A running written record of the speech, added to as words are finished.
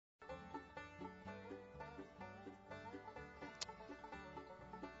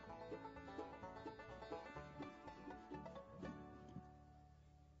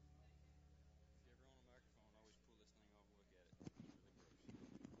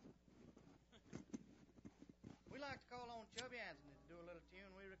Chubby Anthony to do a little tune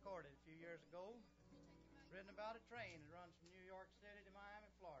we recorded a few years ago. Written about a train that runs from New York City to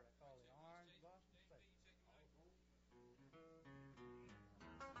Miami, Florida, called the Orange Bus Express.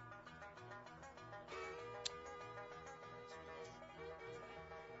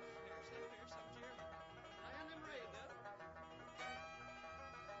 I am them ready, Bill.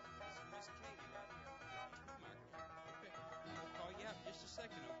 This is Miss Katie right here. Okay. I'm going to call you out in just a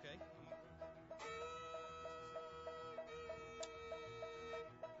second, okay?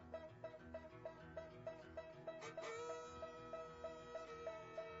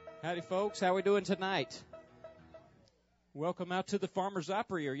 Howdy, folks. How we doing tonight? Welcome out to the Farmers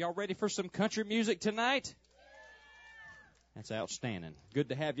Opry. Are y'all ready for some country music tonight? That's outstanding. Good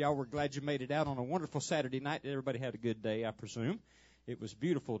to have y'all. We're glad you made it out on a wonderful Saturday night. Everybody had a good day, I presume. It was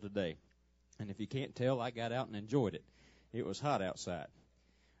beautiful today. And if you can't tell, I got out and enjoyed it. It was hot outside.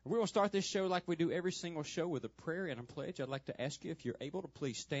 We're going to start this show like we do every single show with a prayer and a pledge. I'd like to ask you, if you're able to,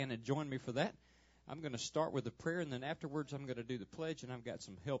 please stand and join me for that. I'm going to start with a prayer, and then afterwards I'm going to do the pledge, and I've got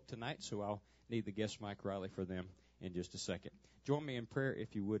some help tonight, so I'll need the guest Mike Riley for them in just a second. Join me in prayer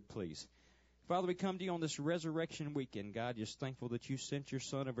if you would, please. Father, we come to you on this resurrection weekend, God, just thankful that you sent your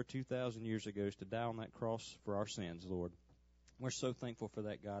son over 2,000 years ago to die on that cross for our sins, Lord. We're so thankful for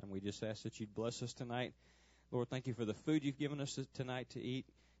that, God, and we just ask that you'd bless us tonight. Lord, thank you for the food you've given us tonight to eat.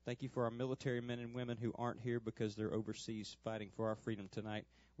 Thank you for our military men and women who aren't here because they're overseas fighting for our freedom tonight.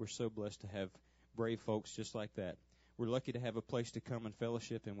 We're so blessed to have brave folks just like that. We're lucky to have a place to come and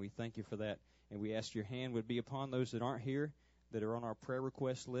fellowship, and we thank you for that. And we ask your hand would be upon those that aren't here, that are on our prayer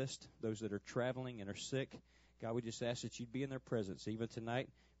request list, those that are traveling and are sick. God, we just ask that you'd be in their presence even tonight.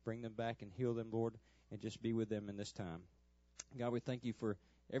 Bring them back and heal them, Lord, and just be with them in this time. God, we thank you for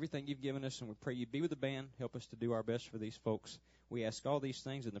everything you've given us, and we pray you'd be with the band. Help us to do our best for these folks. We ask all these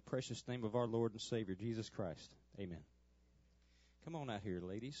things in the precious name of our Lord and Savior, Jesus Christ. Amen. Come on out here,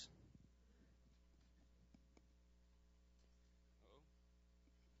 ladies.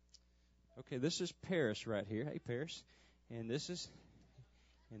 Okay, this is Paris right here. Hey, Paris. And this is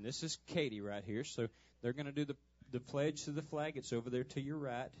Katie right here. So they're going to do the pledge to the flag. It's over there to your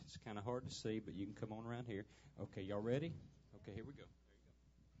right. It's kind of hard to see, but you can come on around here. Okay, y'all ready? Okay, here we go.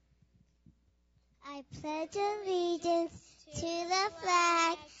 I pledge allegiance to the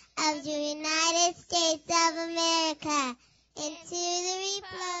flag of the United States of America and to the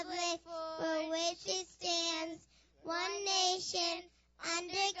republic for which it stands, one nation,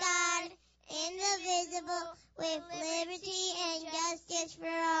 under God, indivisible, with liberty and justice for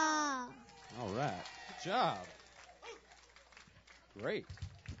all. All right. Good job. Great.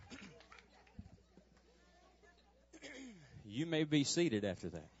 You may be seated after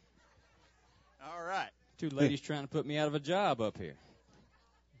that. All right. Two ladies trying to put me out of a job up here.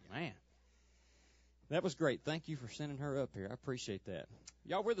 Man. That was great. Thank you for sending her up here. I appreciate that.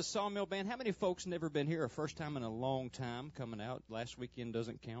 Y'all, we're the Sawmill Band. How many folks never been here? A first time in a long time coming out. Last weekend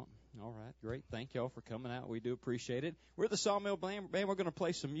doesn't count. All right, great. Thank y'all for coming out. We do appreciate it. We're the Sawmill Band. We're going to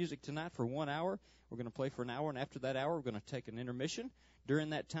play some music tonight for 1 hour. We're going to play for an hour, and after that hour, we're going to take an intermission.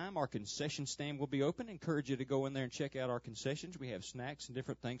 During that time, our concession stand will be open. I encourage you to go in there and check out our concessions. We have snacks and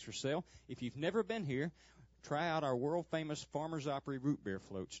different things for sale. If you've never been here, try out our world-famous Farmers Opry root beer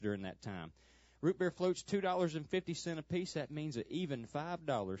floats during that time. Root beer floats, $2.50 a piece. That means an even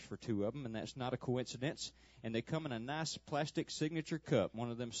 $5 for two of them, and that's not a coincidence. And they come in a nice plastic signature cup, one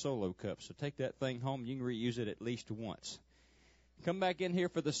of them solo cups. So take that thing home. You can reuse it at least once. Come back in here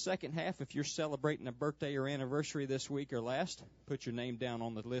for the second half. If you're celebrating a birthday or anniversary this week or last, put your name down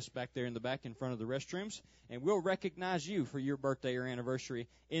on the list back there in the back in front of the restrooms, and we'll recognize you for your birthday or anniversary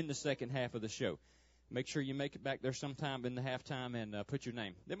in the second half of the show. Make sure you make it back there sometime in the halftime and put your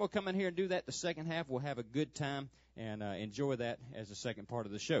name. Then we'll come in here and do that the second half. We'll have a good time and enjoy that as the second part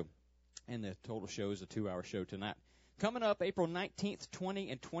of the show. And the total show is a 2-hour show tonight. Coming up April 19th, 20,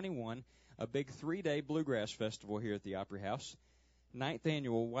 and 21, a big 3-day bluegrass festival here at the Opry House. 9th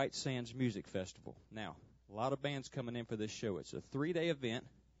annual White Sands Music Festival. Now, a lot of bands coming in for this show. It's a 3-day event.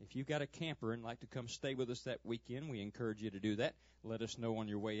 If you've got a camper and like to come stay with us that weekend, we encourage you to do that. Let us know on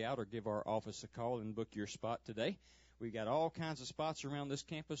your way out or give our office a call and book your spot today. We've got all kinds of spots around this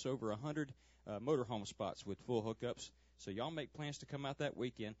campus, over 100 motorhome spots with full hookups. So y'all make plans to come out that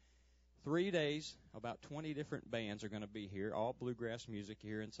weekend. 3 days, about 20 different bands are going to be here, all bluegrass music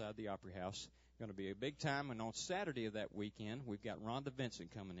here inside the Opry House. Going to be a big time. And on Saturday of that weekend, we've got Rhonda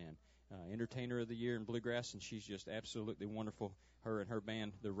Vincent coming in. Entertainer of the Year in Bluegrass, and she's just absolutely wonderful. Her and her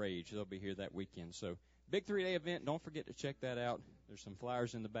band, The Rage, they'll be here that weekend. So, big 3-day event. Don't forget to check that out. There's some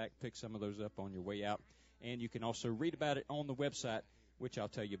flyers in the back. Pick some of those up on your way out. And you can also read about it on the website, which I'll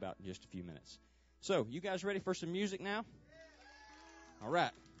tell you about in just a few minutes. So, you guys ready for some music now? All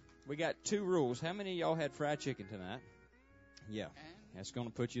right. We got 2 rules. How many of y'all had fried chicken tonight? Yeah. That's going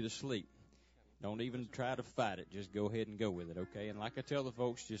to put you to sleep. Don't even try to fight it. Just go ahead and go with it, okay? And like I tell the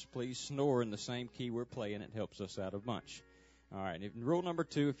folks, just please snore in the same key we're playing. It helps us out a bunch. All right. Rule number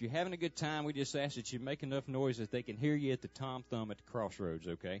 2, if you're having a good time, we just ask that you make enough noise that they can hear you at the Tom Thumb at the crossroads,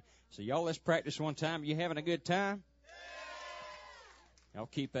 okay? So y'all, let's practice one time. You having a good time? Y'all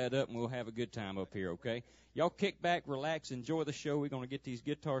keep that up, and we'll have a good time up here, okay? Y'all kick back, relax, enjoy the show. We're going to get these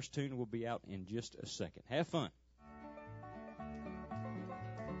guitars tuned. We'll be out in just a second. Have fun.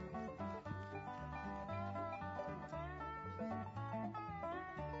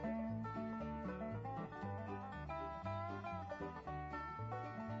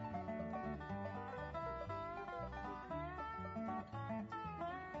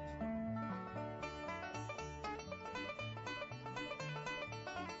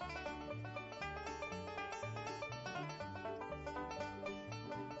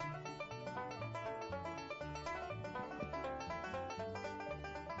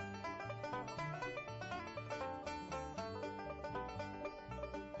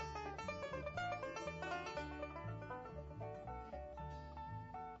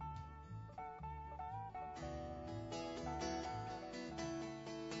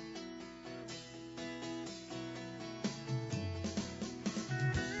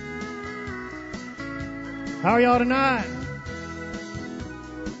 How are y'all tonight?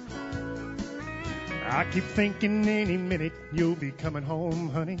 I keep thinking any minute you'll be coming home,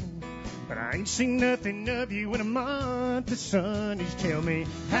 honey. But I ain't seen nothing of you in a month. The Sundays tell me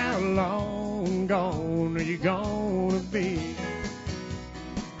how long gone are you gonna be?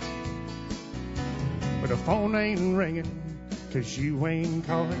 But the phone ain't ringing 'cause you ain't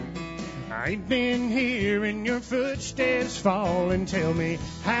calling. I ain't been hearing your footsteps falling. Tell me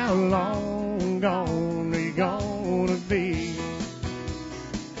how long gone are you gonna be?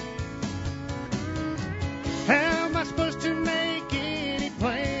 How am I supposed to make any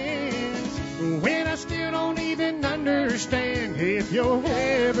plans when I still don't even understand if you're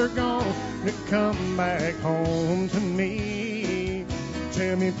ever gonna come back home to me?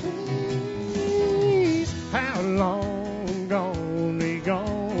 Tell me please, how long gone are you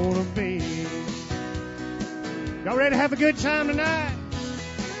gonna be? Y'all ready to have a good time tonight?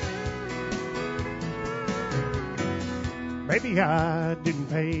 Maybe I didn't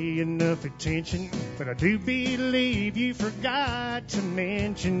pay enough attention, but I do believe you forgot to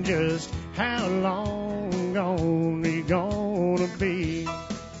mention just how long gone are you gonna be?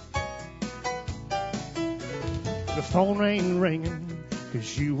 The phone ain't ringing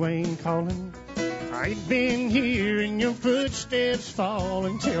 'cause you ain't calling. I ain't been hearing your footsteps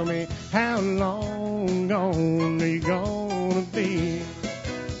falling. Tell me how long gone are you gonna be?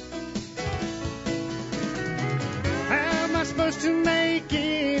 How am I supposed to make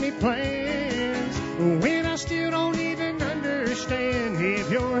any plans when I still don't even understand if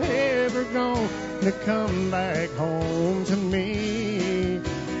you're ever gonna come back home to me?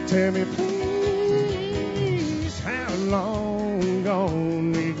 Tell me please, how long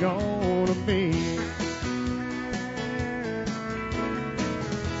gone are you gonna be?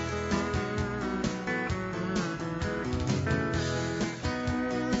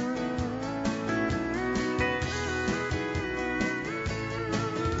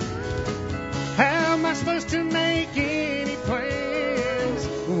 How am I supposed to make any plans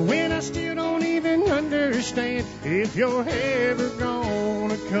when I still don't even understand if you're ever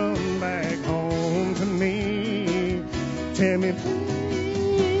gonna come back home to me? Tell me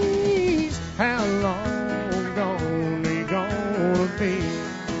please, how long gone are you gonna be?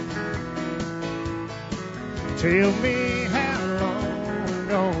 Tell me how long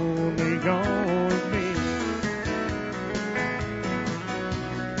gone are you gonna be?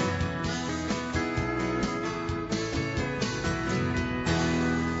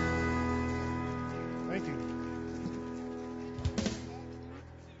 Thank you.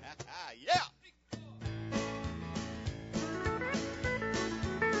 Yeah.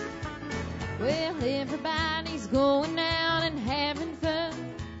 Well, everybody's going out and having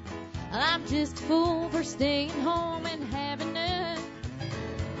fun. I'm just a fool for staying home and having none.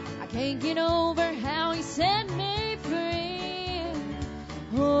 I can't get over how he set me free.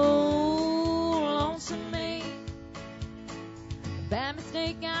 Oh, lonesome me. Bad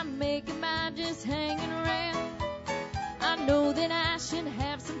mistake I'm making by just hanging around. I know that I should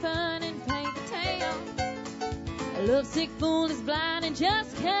have some fun and paint the town. A lovesick fool is blind and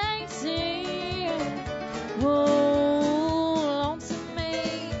just can't see. Oh, lonesome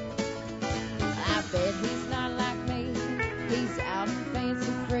me. I bet he's not like me. He's out and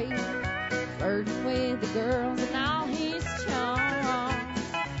fancy free, flirting with the girls and all his charm.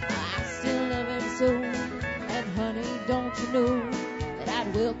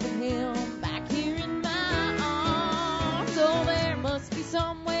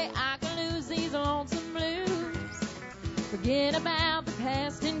 Forget about the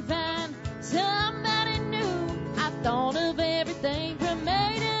past and find somebody new. I thought of everything from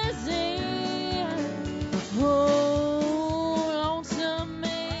A to Z. Oh, lonesome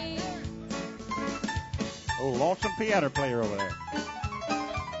me. Oh, lonesome piano player over there.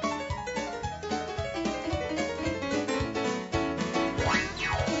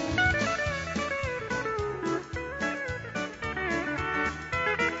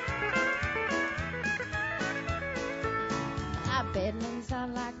 I bet he's not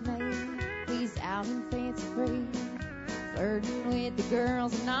like me. He's out and fancy free, flirting with the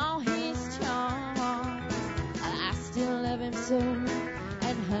girls and all his charms. I still love him so,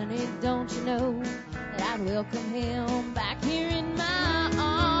 and honey, don't you know that I'd welcome him back here in my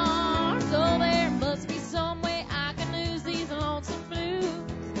arms. Oh, there must be some way I can lose these lonesome blues.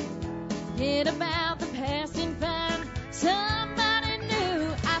 Forget about the past and find somebody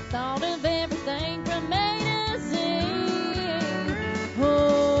new. I thought of everything from A to Z.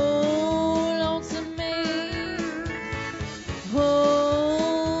 Oh, lonesome me.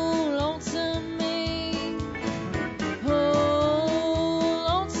 Oh, lonesome me. Oh,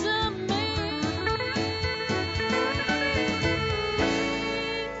 lonesome me.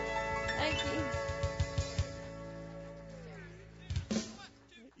 Thank you.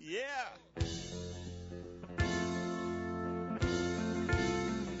 Yeah.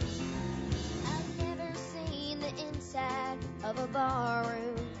 I've never seen the inside of a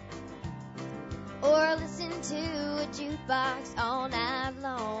barroom or listened to a jukebox all night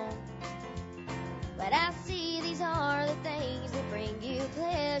long. But I see these are the things that bring you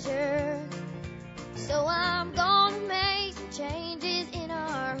pleasure. So I'm gonna make some changes in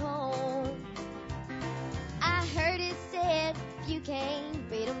our home. I heard it said if you can't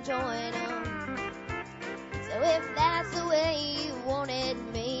beat 'em, join 'em. So if that's the way you wanted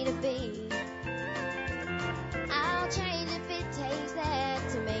me to be, I'll change if it takes that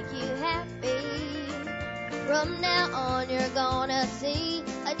to make you happy. From now on you're gonna see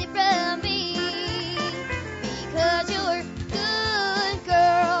a different me, because your good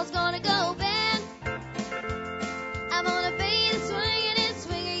girl's gonna go bad. I'm gonna be the swingingest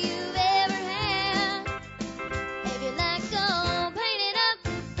swinger you've ever had. If you like to paint it up,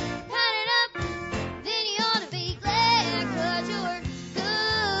 cut it up, then you ought to be glad, 'cause your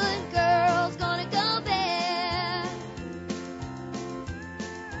good girl's gonna go bad.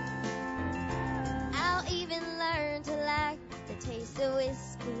 I'll even learn to like the taste of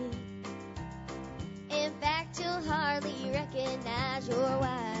whiskey. In fact, you'll hardly recognize your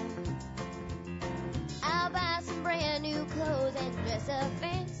wife. I'll buy some brand new clothes and dress up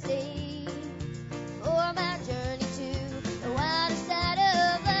fancy for my journey to the wider side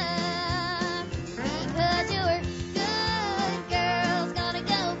of life. Because your good girl's gonna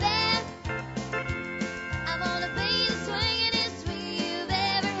go bad. I'm gonna be the swingingest swing you've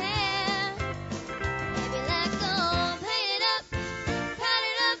ever had. If you like to paint it up, cut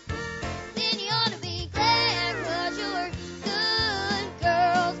it up, then you ought to be glad, 'cause your good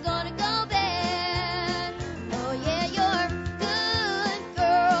girl's gonna go bad. Oh yeah, your good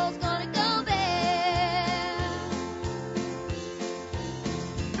girl's gonna go bad.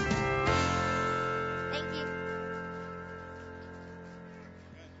 Thank you.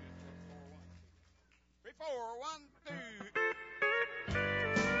 3, 4, 1, 2.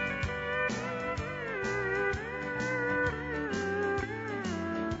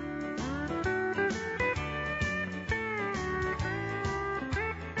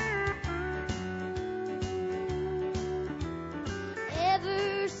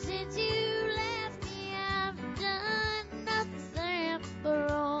 Ever since you left me, I've done nothing but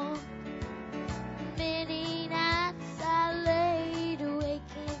wrong. Many nights I laid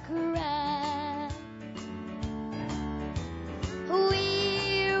awake and cried.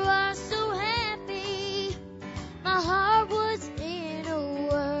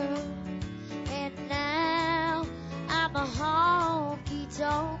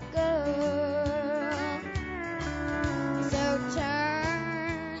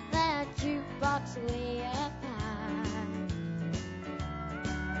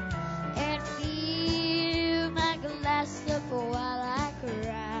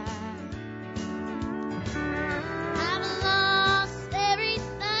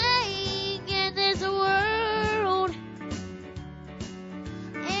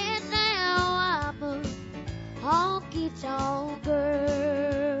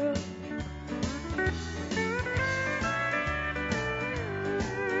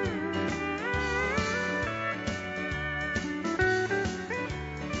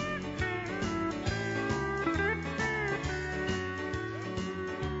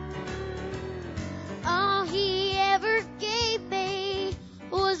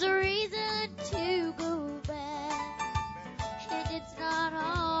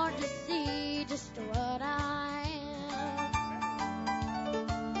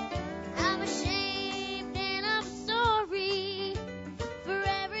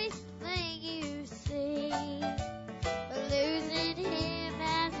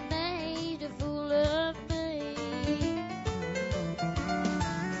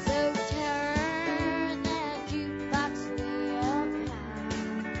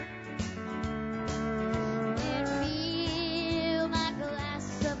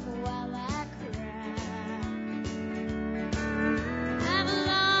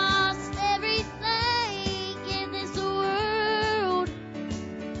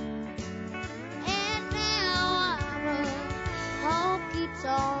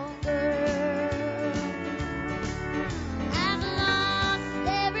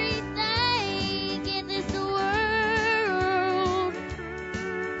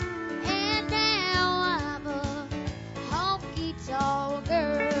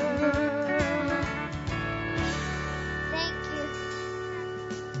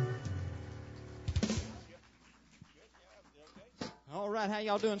 right, how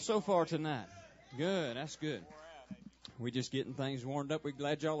y'all doing so far tonight? Good, that's good. We're just getting things warmed up. We're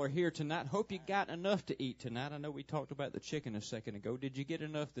glad y'all are here tonight. Hope you got enough to eat tonight. I know we talked about the chicken a second ago. Did you get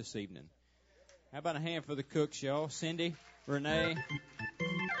enough this evening? How about a hand for the cooks, y'all? Cindy, Renee,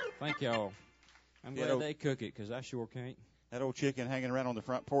 thank y'all. I'm glad they cook it, because I sure can't. That old chicken hanging around on the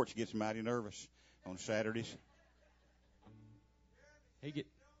front porch gets mighty nervous on Saturdays.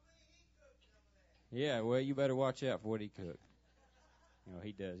 Yeah, well, you better watch out for what he cooked. You know,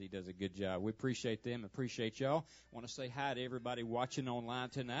 he does. He does a good job. We appreciate them. Appreciate y'all. Want to say hi to everybody watching online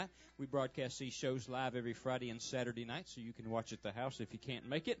tonight. We broadcast these shows live every Friday and Saturday night, so you can watch at the house if you can't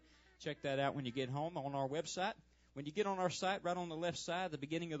make it. Check that out when you get home on our website. When you get on our site, right on the left side, at the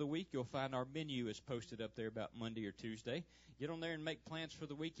beginning of the week, you'll find our menu is posted up there about Monday or Tuesday. Get on there and make plans for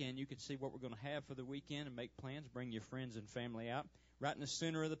the weekend. You can see what we're going to have for the weekend and make plans. Bring your friends and family out. Right in the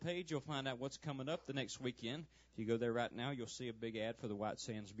center of the page, you'll find out what's coming up the next weekend. If you go there right now, you'll see a big ad for the White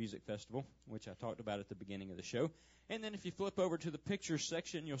Sands Music Festival, which I talked about at the beginning of the show. And then if you flip over to the pictures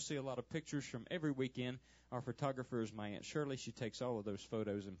section, you'll see a lot of pictures from every weekend. Our photographer is my Aunt Shirley. She takes all of those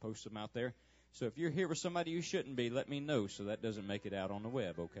photos and posts them out there. So if you're here with somebody you shouldn't be, let me know so that doesn't make it out on the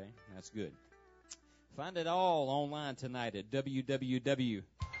web, okay? That's good. Find it all online tonight at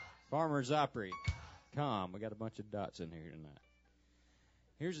www.farmersopry.com. We got a bunch of dots in here tonight.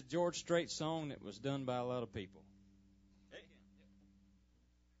 Here's a George Strait song that was done by a lot of people.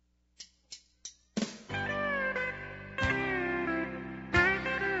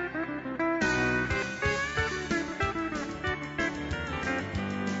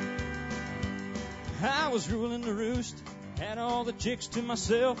 I was ruling the roost, had all the chicks to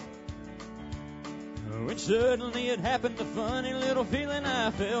myself, when suddenly it happened, a funny little feeling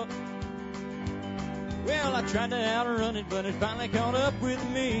I felt. Well, I tried to outrun it, but it finally caught up with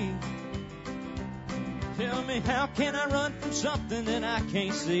me. Tell me, how can I run from something that I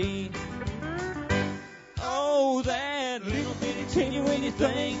can't see? Oh, that little bitty teeny-weeny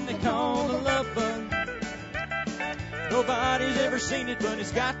thing they call the love bug. Nobody's ever seen it, but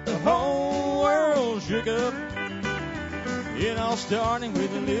it's got the whole world shook up. It all starting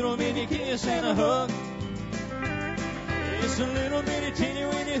with a little bitty kiss and a hug. It's a little bitty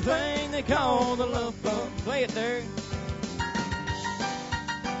teeny-weeny thing they call the love bug. Play it there.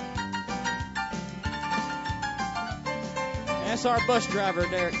 That's our bus driver,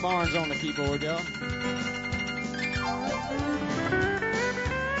 Derek Barnes, on the keyboard, y'all.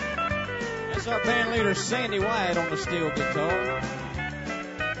 That's our band leader, Sandy Wyatt, on the steel guitar.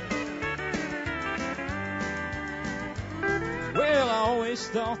 Well, I always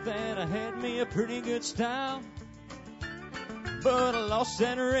thought that I had me a pretty good style, but I lost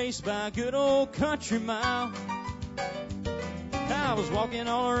that race by a good old country mile. I was walking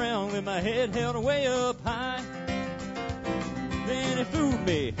all around with my head held way up high. Then it fooled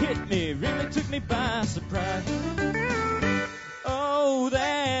me, hit me, really took me by surprise. Oh,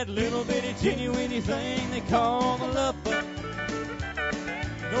 that little bitty teeny-weeny thing they call the love bug.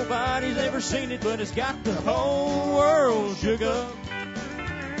 Nobody's ever seen it, but it's got the whole world shook up.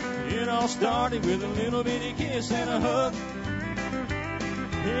 It all started with a little bitty kiss and a hug.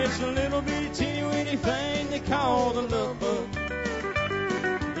 It's a little bitty teeny-weeny thing they call the love bug.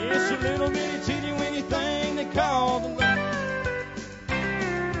 It's a little bitty teeny-weeny thing they call the love bug.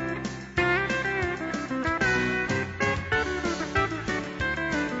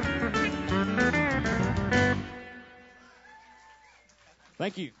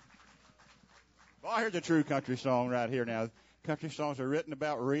 Thank you. Well, here's a true country song right here now. Country songs are written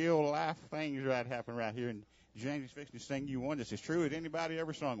about real life things that happen right here. And James is fixing to sing you one that's as true as anybody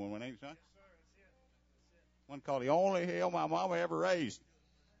ever sung one, ain't it, son? Yes, sir. That's it. One called The Only Hell My Mama Ever Raised.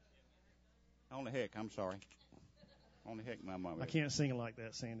 Only heck, I'm sorry. Only heck my mama. I can't sing like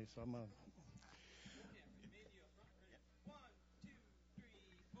that, Sandy, so I'm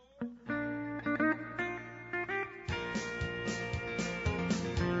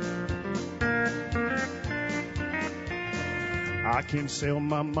I can sell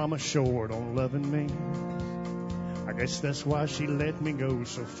my mama short on loving me. I guess that's why she let me go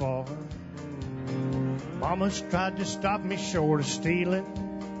so far. Mama's tried to stop me short of stealing.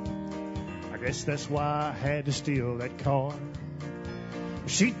 I guess that's why I had to steal that car.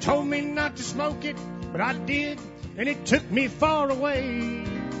 She told me not to smoke it, but I did, and it took me far away.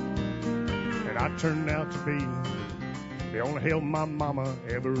 And I turned out to be the only hell my mama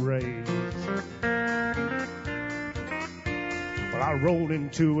ever raised. Well, I rolled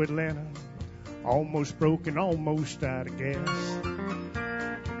into Atlanta, almost broke and almost out of gas.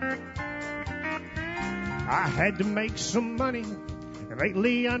 I had to make some money, and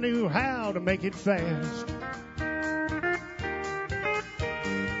lately I knew how to make it fast.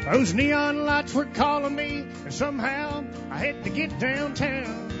 Those neon lights were calling me, and somehow I had to get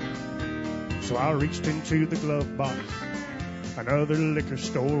downtown. So I reached into the glove box. Another liquor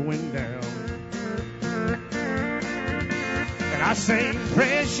store went down. And I sang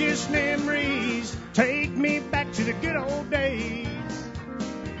precious memories, take me back to the good old days.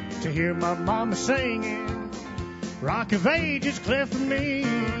 To hear my mama singing, Rock of Ages cleft for me.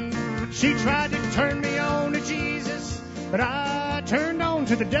 She tried to turn me on to Jesus, but I turned on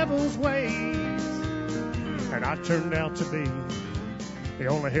to the devil's ways. And I turned out to be the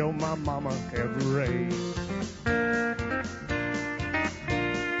only hell my mama ever raised.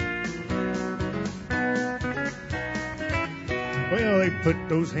 Well, they put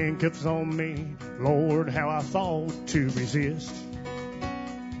those handcuffs on me. Lord, how I fought to resist.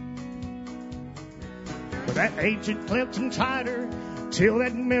 But that agent clamped them tighter till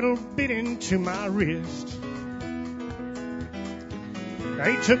that metal bit into my wrist.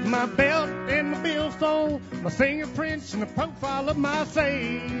 They took my belt and my billfold, my fingerprints and the profile of my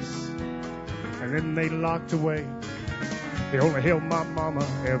face. And then they locked away the only hell my mama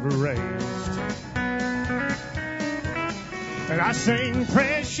ever raised. And I sing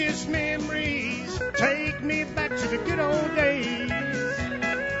precious memories, take me back to the good old days.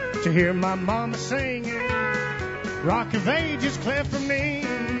 To hear my mama singing, Rock of Ages cleft for me.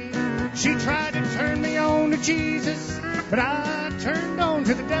 She tried to turn me on to Jesus, but I turned on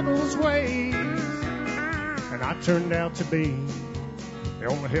to the devil's ways. And I turned out to be the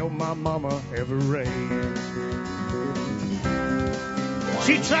only hell my mama ever raised.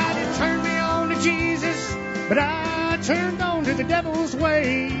 She tried to turn me on to Jesus, but I turned on to the devil's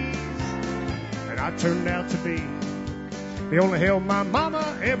ways. And I turned out to be the only hell my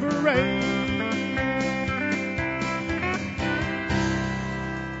mama ever raised.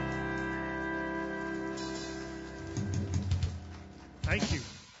 Thank you.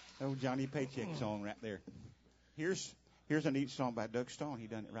 Oh, Johnny Paycheck song right there. Here's a neat song by Doug Stone. He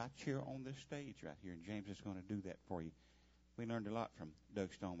done it right here on this stage right here, and James is going to do that for you. We learned a lot from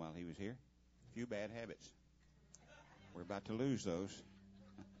Doug Stone while he was here. A few bad habits. We're about to lose those.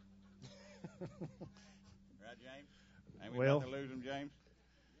 Right, James? Ain't we about to lose them, James?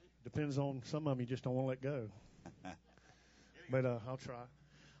 Depends on some of them you just don't want to let go. But I'll try.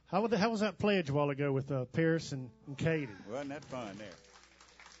 How was that pledge a while ago with Paris and Katie? Wasn't that fun there?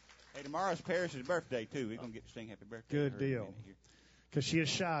 Hey, tomorrow's Paris' birthday, too. We're going to get to sing happy birthday. Good deal. Because she is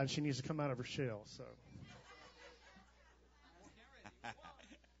shy and she needs to come out of her shell. So.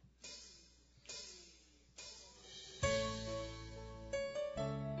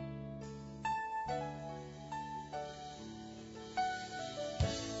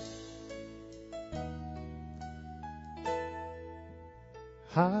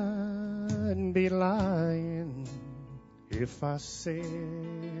 I'd be lying if I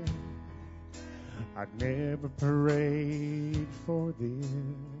said I'd never prayed for this.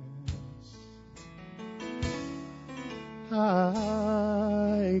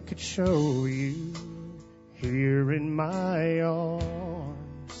 I could show you here in my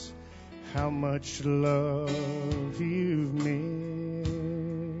arms how much love you've missed.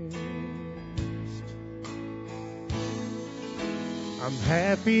 I'm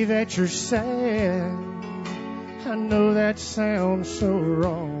happy that you're sad. I know that sounds so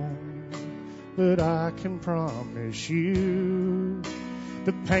wrong, but I can promise you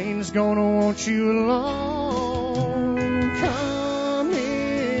the pain's gonna want you along.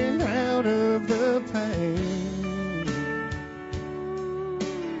 Coming out of the pain,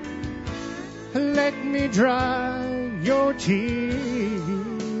 let me dry your tears.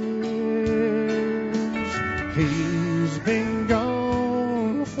 He's been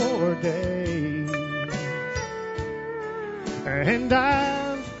gone for days, and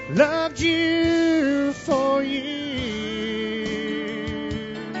I've loved you for years.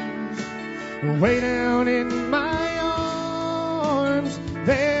 Way down in my arms,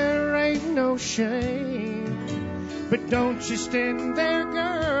 there ain't no shame. But don't you stand there,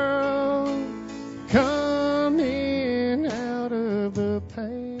 girl, coming out of the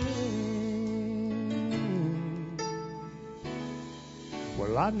pain.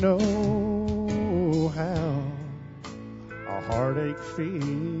 Well, I know how a heartache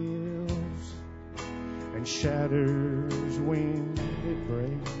feels and shatters when it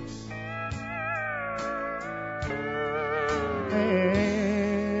breaks.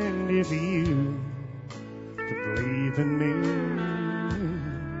 And if you could believe in me,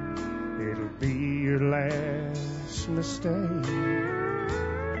 it'll be your last mistake.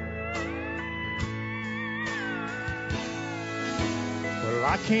 Well,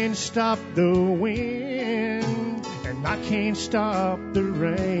 I can't stop the wind, And I can't stop the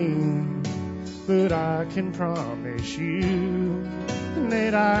rain, but I can promise you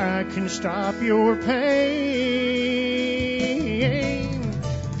that I can stop your pain.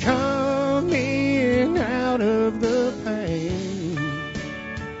 Coming out of the pain,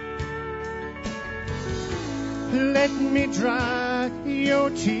 let me dry your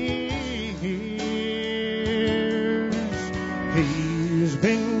tears. He's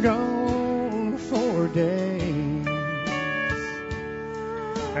been gone for days,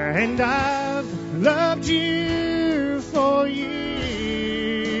 and I've loved you for years.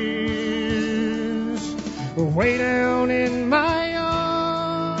 Way down in my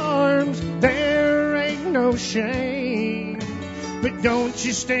arms, there ain't no shame. But don't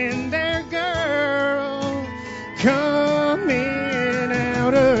you stand there, girl, coming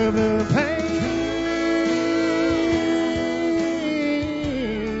out of the pain.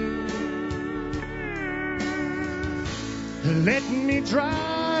 Let me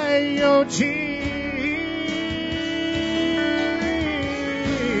dry your tears.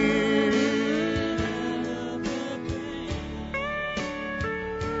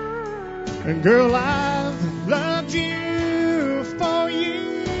 And girl, I've loved you for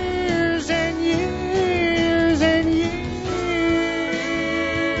years and years and years.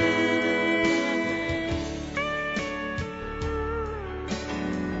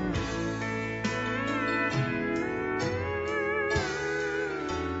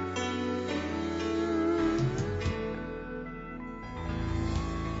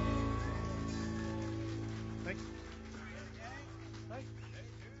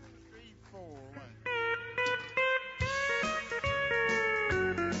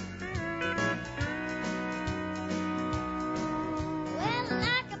 Well,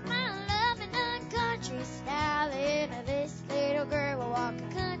 I got my love in a country style, and this little girl will walk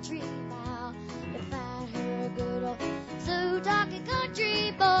a country mile to find her a good old so-talking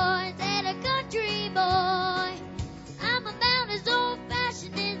country boy. Said a country boy, I'm about as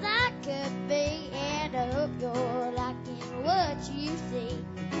old-fashioned as I could be, and I hope you're liking what you see.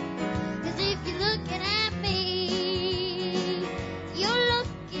 'Cause if you're looking at me, you're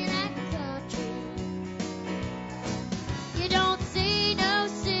looking at country. You don't see no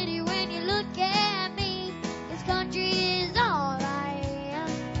city when you look at me, 'cause country is all I am.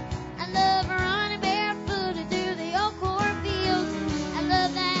 I love running barefooted through the old cornfields. I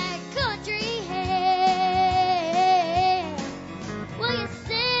love that country hair. Well, you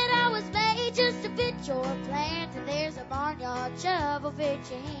said I was made just to fit your plans, and there's a barnyard shovel fit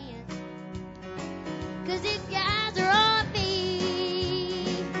your hands. 'Cause if your eyes are on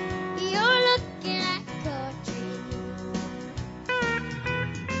me, you're looking at country.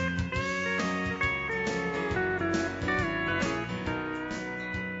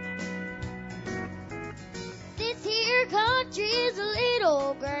 This here country is a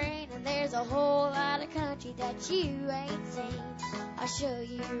little green, and there's a whole lot of country that you ain't seen. I'll show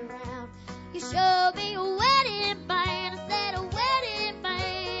you around. You show me a wedding band. I said a wedding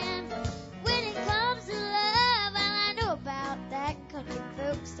band. When it comes to love, all I know about that, country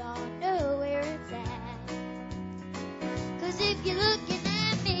folks all know where it's at. 'Cause if you're looking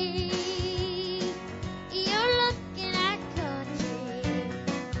at me, you're looking at country.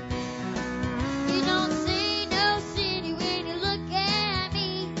 You don't see no city when you look at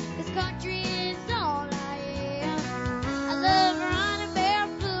me, 'cause country is all I am. I love running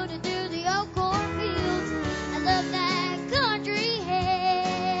barefooted through the old cornfields. I love that country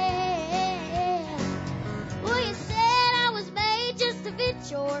hair. Well, you said I was made just to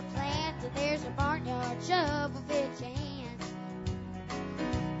fit your plans, and there's a barnyard shovel fit your hands.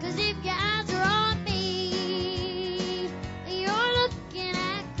 'Cause if your eyes are on me, you're looking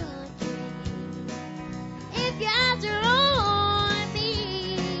at country. If your eyes are on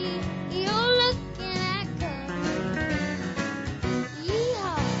me, you're looking at country.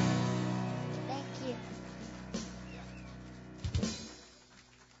 Yeehaw. Thank you.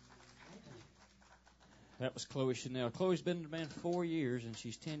 That was Chloe Chanel. Chloe's been in the band 4 years, and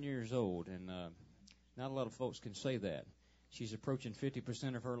she's 10 years old, and not a lot of folks can say that. She's approaching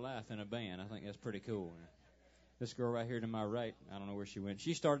 50% of her life in a band. I think that's pretty cool. This girl right here to my right, I don't know where she went.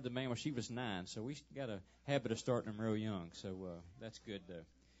 She started the band when she was 9, so we got a habit of starting them real young, so that's good, though.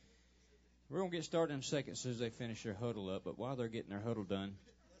 We're going to get started in a second as soon as they finish their huddle up, but while they're getting their huddle done,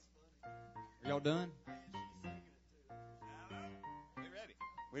 are y'all done? We're ready.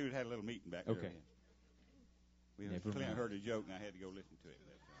 We had a little meeting back Okay. there. We Never Clint mind. heard a joke, and I had to go listen to it.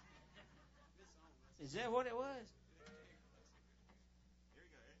 Is that what it was?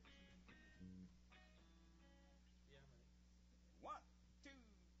 One, two,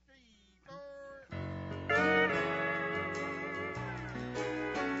 three, four.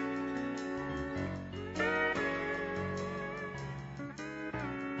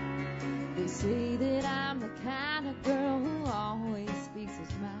 say that I'm the kind of girl who always speaks his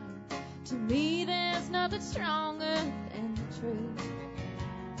mind. To me, there's nothing stronger than the truth.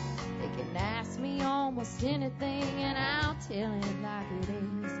 They can ask me almost anything, and I'll tell it like it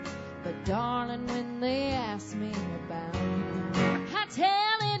is. But darling, when they ask me about you, I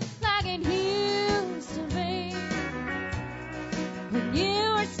tell it like it used to be. When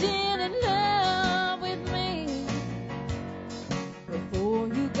you were still in love with me, before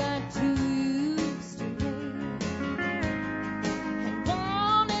you got too used to me and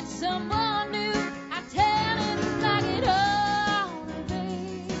wanted someone new, I tell it like it ought to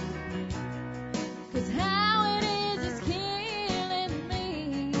be. 'Cause how it is killing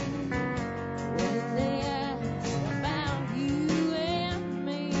me when they ask about you and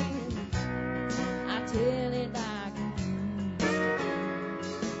me. I tell it like it used to be.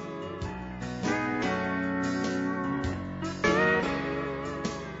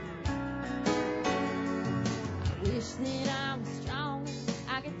 I wish that I was strong,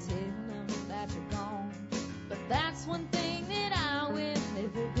 I could tell them that you're gone. But that's one thing that I will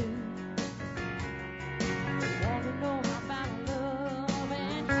never do. They want to know about love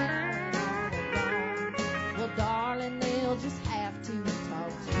and how it all gone. Well, darling, they'll just have to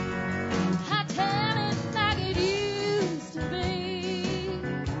talk to you. I tell it like it used to be.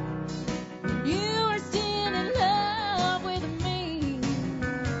 When you were still in love with me,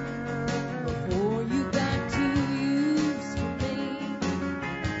 before you got too used to me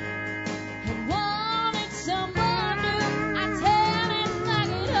and wanted someone new. I tell it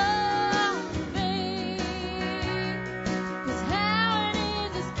like it ought to be. 'Cause how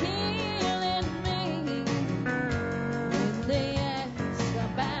it is killing me when they ask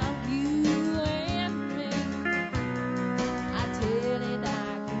about you and me. I tell it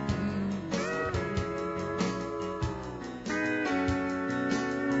like it used to be.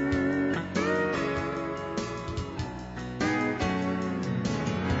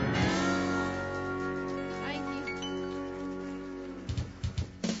 Thank you.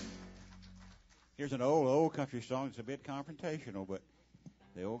 Here's an old country song. It's a bit confrontational, but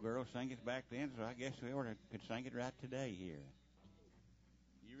the old girl sang it back then, so I guess we could sing it right today here.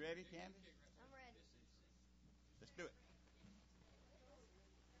 You ready, Candy? I'm ready. Let's do it.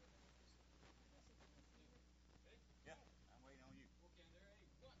 Yeah, I'm waiting on you.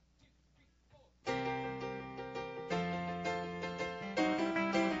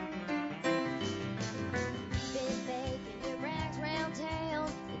 You've been making your rags round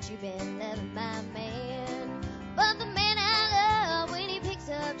town, but you've been loving my man. But the man I love, when he picks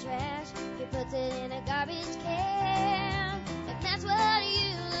up trash, he puts it in a garbage can. And that's what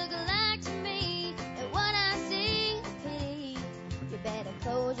you look like to me. And what I see, pity. You better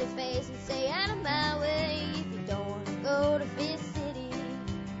close your face and stay out of my way if you don't want to go to Fifth City.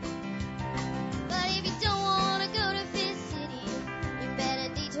 But if you don't want to go to Fifth City, you better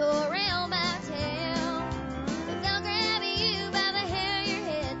detour around my town. 'Cause I'll grab you by the hair of your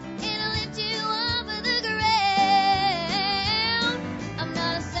head and I'll lift you off of the ground. I'm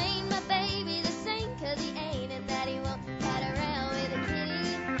not a saint, my baby, the same 'cause he ain't, and that he won't ride around with a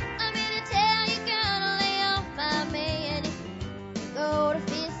kitty. I'm here to tell you, gonna lay off my man if you go to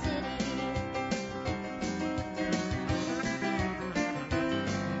Fifth City.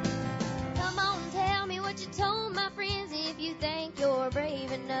 Come on, tell me what you told my friends if you think you're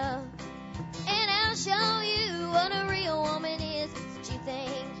brave enough. And I'll show you what a real woman is, since you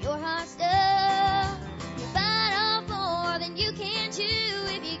think you're hot stuff. You bite off more than you can chew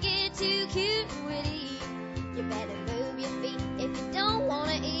if you get too cute and witty. You better move your feet if you don't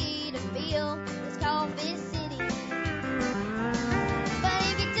want to eat a meal that's called Fifth City. But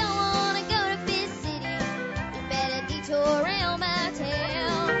if you don't want to go to Fifth City, you better detour around my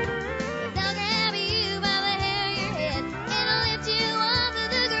town. 'Cause I'll grab you by the hair of your head and I'll lift you off of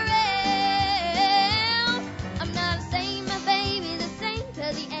the ground. I'm not a saint, my baby, the same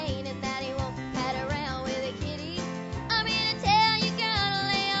 'cause he ain't, and that he won't ride around with a kitty. I'm here to tell you, gotta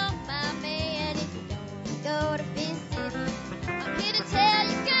lay off my man if you don't want to go to Fifth City. I'm here to tell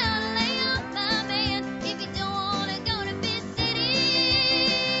you, gotta lay off my man if you don't want to go to Fifth City.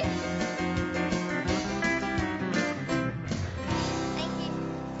 Thank you.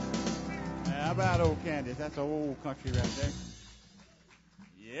 How about old Candace? That's old country right there.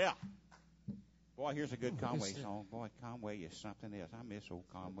 Yeah. Boy, here's a good Conway song. Boy, Conway is something else. I miss old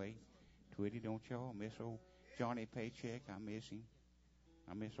Conway. Twitty, don't y'all? Miss old Johnny Paycheck. I miss him.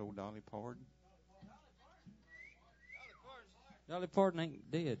 I miss old Dolly Parton. Dolly Parton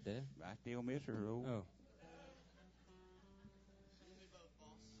ain't dead, Dad. I still miss her, old. Oh.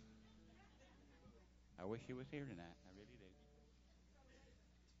 I wish she was here tonight. I really do.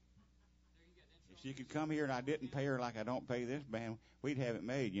 She could come here and I didn't pay her like I don't pay this band, we'd have it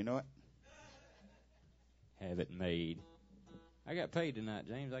made, you know it? Have it made. I got paid tonight,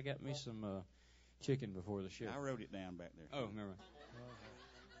 James. I got me some chicken before the show. I wrote it down back there. Oh, remember.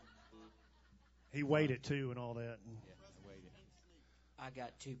 He weighed it, too, and all that. Yeah, I weighed it. I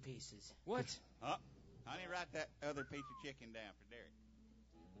got 2 pieces. What? Honey, write that other piece of chicken down for Derek.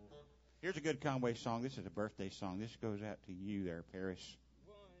 Here's a good Conway song. This is a birthday song. This goes out to you there, Paris.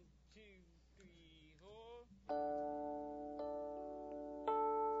 1, 2, 3,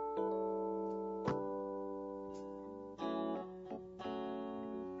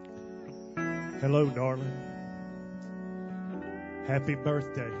 4. Hello, darling. Happy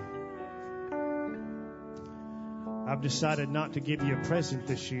birthday. I've decided not to give you a present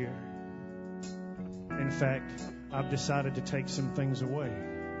this year. In fact, I've decided to take some things away.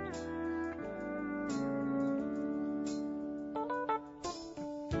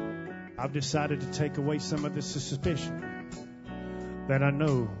 I've decided to take away some of the suspicion that I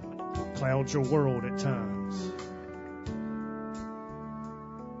know clouds your world at times.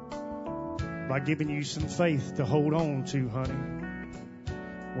 By giving you some faith to hold on to, honey,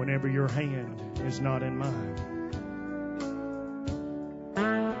 whenever your hand is not in mine.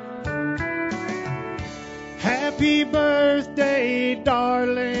 Happy birthday,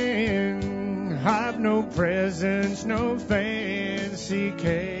 darling. I've no presents, no fancy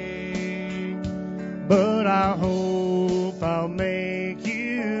cake, but I hope I'll make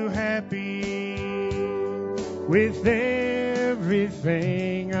you happy with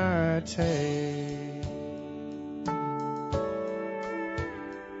everything I take.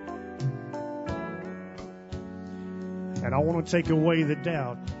 And I want to take away the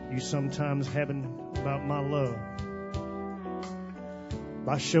doubt you sometimes having about my love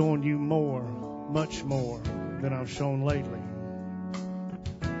by showing you more, much more than I've shown lately.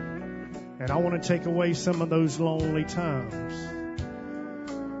 And I want to take away some of those lonely times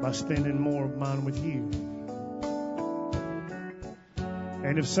by spending more of mine with you.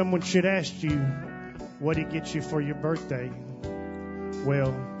 And if someone should ask you what he gets you for your birthday,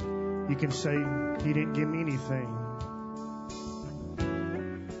 well, you can say he didn't give me anything,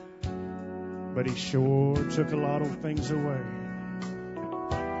 but he sure took a lot of things away.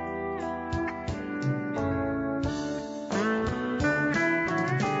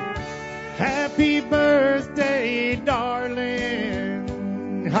 Happy birthday, darling.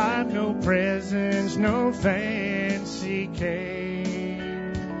 I've no presents, no fancy cake,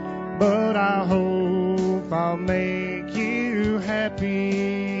 but I hope I'll make you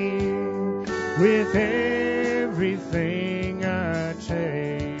happy with everything I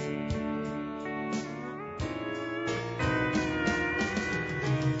take.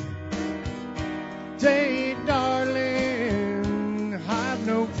 Day, darling, I've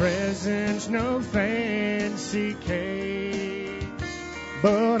no presents, no fancy cake,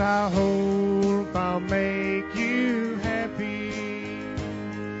 but I hope I'll make you happy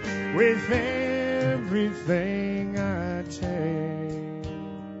with everything I take.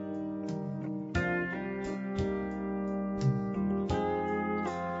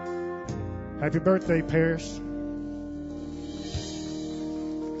 Happy birthday, Paris.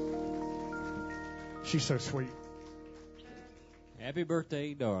 She's so sweet. Happy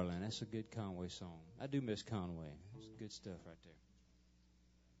birthday, darling. That's a good Conway song. I do miss Conway. It's good stuff right there.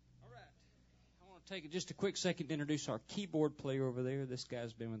 All right. I want to take just a quick second to introduce our keyboard player over there. This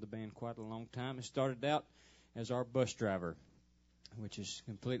guy's been with the band quite a long time. He started out as our bus driver, which is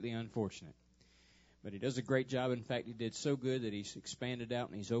completely unfortunate. But he does a great job. In fact, he did so good that he's expanded out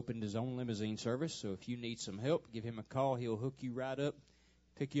and he's opened his own limousine service. So if you need some help, give him a call. He'll hook you right up,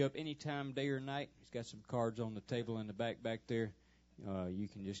 pick you up anytime, day or night. He's got some cards on the table in the back there. You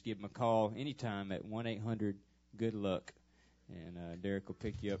can just give him a call anytime at 1-800-GOOD-LUCK. And Derek will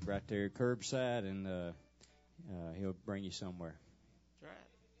pick you up right there curbside, and he'll bring you somewhere. That's right.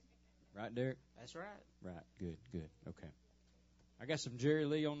 Right, Derek? That's right. Right. Good. Okay. I got some Jerry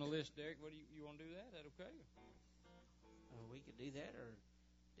Lee on the list, Derek. What do you want to do that? That okay? We could do that, or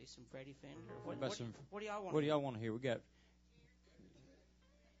do some Freddie Fender. What do y'all want? What do y'all want to hear? We got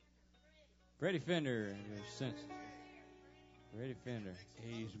Freddie Fender. Freddie Fender.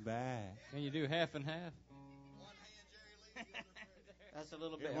 He's back. Can you do half and half? That's a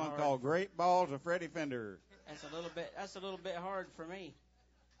little Here's bit one hard. called Great Balls of Freddie Fender. That's a little bit hard for me.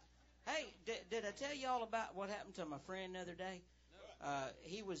 Hey, did I tell y'all about what happened to my friend the other day?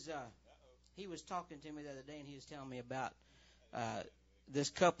 He was talking to me the other day, and he was telling me about this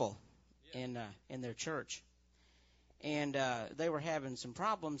couple in their church, and they were having some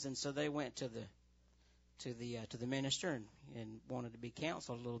problems, and so they went to the minister and wanted to be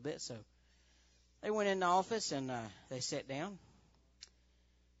counseled a little bit. So they went in the office and they sat down.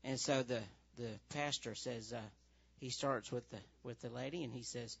 And so the pastor says, he starts with the lady, and he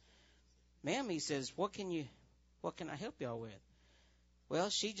says, "Ma'am," he says, what can I help y'all with?" Well,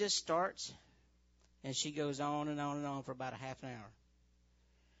 she just starts, and she goes on and on and on for about a half an hour.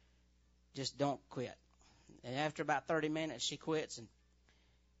 Just don't quit. And after about 30 minutes, she quits, and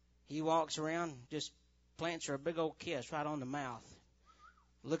he walks around, just plants her a big old kiss right on the mouth,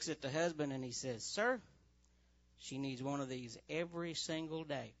 looks at the husband, and he says, "Sir, she needs one of these every single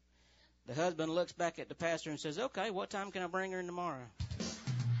day." The husband looks back at the pastor and says, "Okay, what time can I bring her in tomorrow?"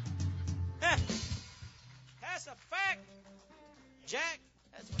 That's a fact, Jack.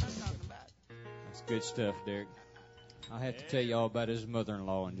 That's what I'm talking about. That's good stuff, Derek. I'll have to tell you all about his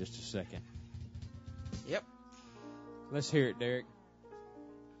mother-in-law in just a second. Yep. Let's hear it, Derek.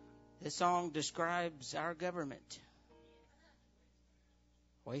 This song describes our government.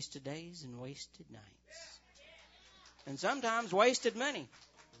 Wasted days and wasted nights. And sometimes wasted money.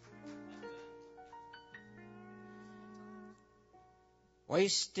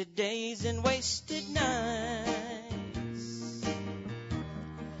 Wasted days and wasted nights.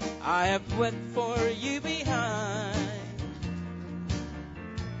 I have wept for you behind.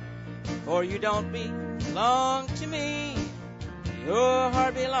 For you don't belong to me. Your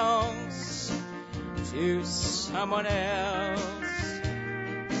heart belongs to someone else.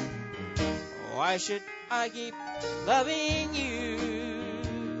 Why should I keep loving you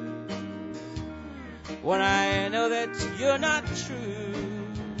when I know that you're not true?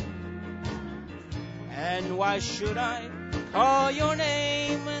 And why should I call your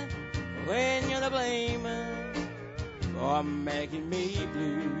name when you're the blame for making me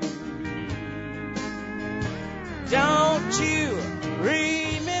blue? Don't you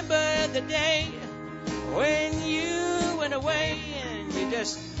remember the day when you went away and you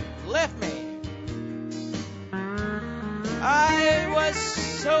just left me? I was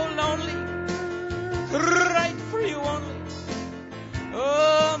so lonely, right for you only.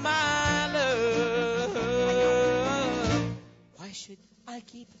 Oh, my love, why should I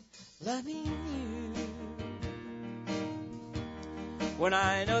keep loving you when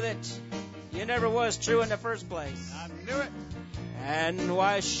I know that you never was true in the first place? I knew it. And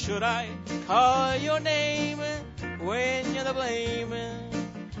why should I call your name when you're the blame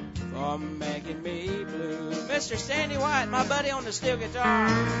for making me blue? Mr. Sandy White, my buddy on the steel guitar.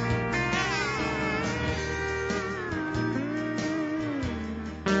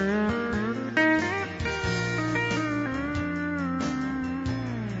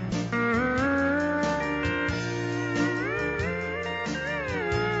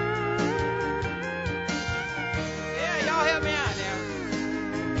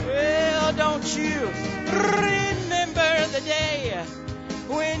 Don't you remember the day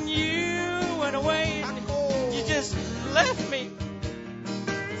when you went away and you just left me?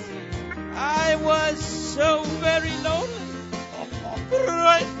 I was so very lonely,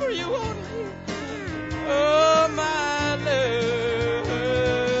 right for you only. Oh, my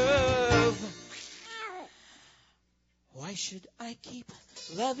love, why should I keep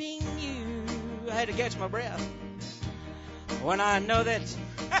loving you? I had to catch my breath when I know that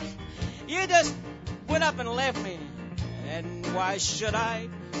you just went up and left me. And why should I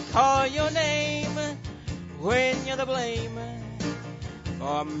call your name when you're the blame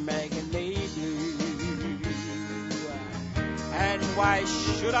for making me blue? And why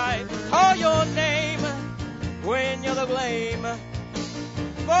should I call your name when you're the blame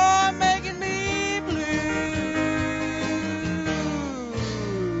for making me blue?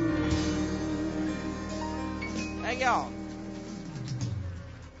 Hey, y'all.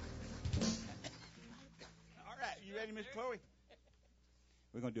 Miss Chloe?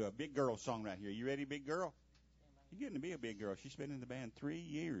 We're going to do a big girl song right here. You ready, big girl? You're getting to be a big girl. She's been in the band 3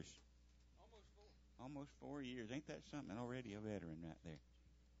 years. Almost 4 years. Ain't that something? Already a veteran right there.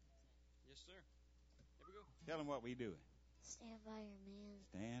 Yes, sir. Here we go. Tell them what we doing. Stand by your man.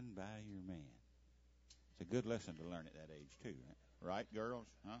 Stand by your man. It's a good lesson to learn at that age, too. Right, girls?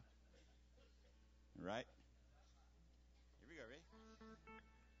 Huh? Right? Here we go. Ready?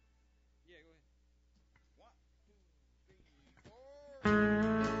 Yeah, go ahead. 1, 2, 3, 4.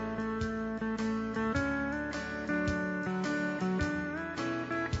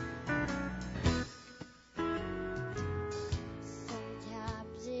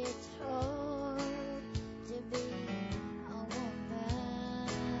 Sometimes it's hard to be a woman,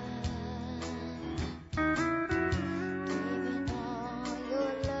 giving all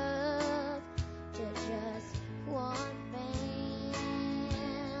your love to just one man.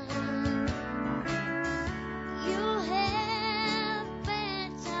 You have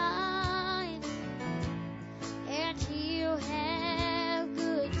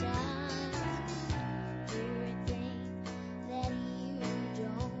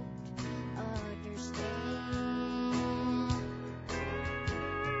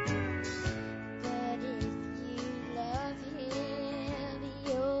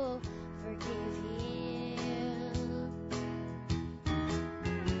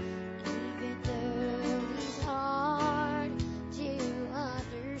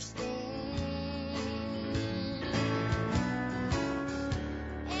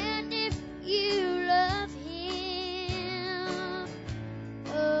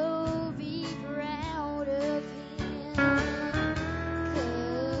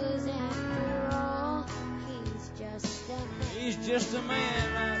just a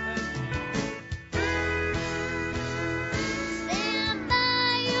man right now. Stand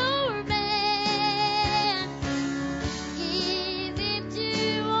by your man. Give him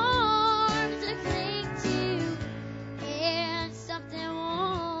two arms to cling to and something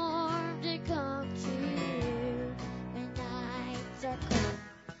warm to come to when nights are cold.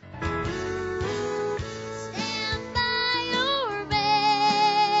 Stand by your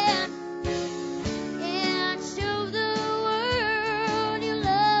man and show the world you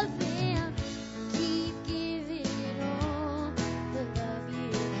love him. Keep giving all the love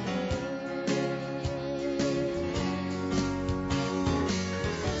you can.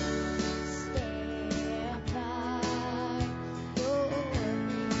 Stand by your man.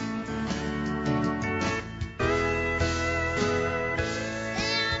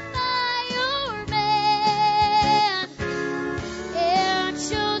 Stand by your man and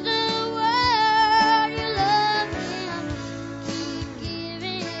show the world you love him. Keep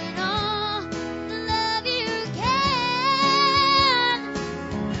giving all the love you can.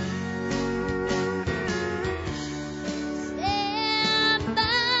 Stand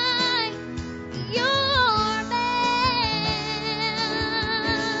by your man.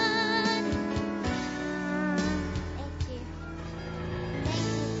 Thank you.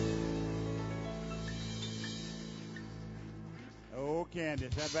 Oh,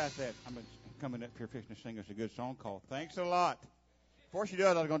 Candace, how about that? I'm coming up here fixing to sing us a good song called Thanks a Lot. Before she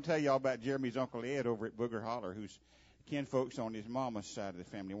does, I was going to tell you all about Jeremy's Uncle Ed over at Booger Holler, who's kinfolks on his mama's side of the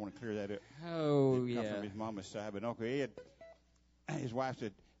family. I want to clear that up. Oh, They come yeah. from his mama's side. But Uncle Ed, his wife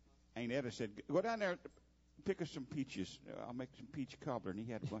said, Aunt Etta said, go down there, pick us some peaches. I'll make some peach cobbler. And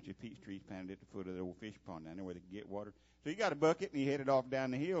he had a bunch of peach trees planted at the foot of the old fish pond down there where they could get water. So he got a bucket and he headed off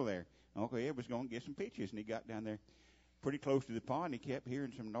down the hill there. Uncle Ed was going to get some peaches, and he got down there pretty close to the pond. He kept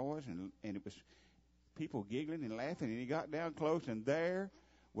hearing some noise, and it was people giggling and laughing. And he got down close, and there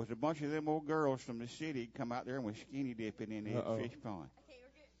was a bunch of them old girls from the city come out there and was skinny dipping in the fish pond.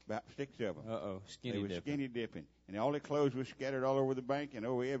 About 6 of them. Uh-oh, They skinny were dipping. skinny dipping. And all their clothes was scattered all over the bank, and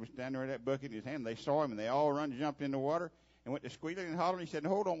old Ed was standing there with that bucket in his hand. They saw him, and they all run, jumped in the water, and went to squealing and hollering. He said,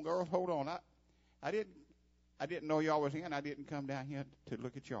 hold on, girls, hold on. I didn't know y'all was in. I didn't come down here to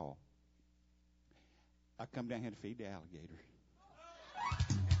look at y'all. I come down here to feed the alligators.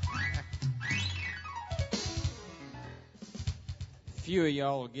 Few of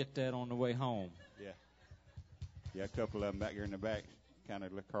y'all will get that on the way home. Yeah, a couple of them back here in the back kind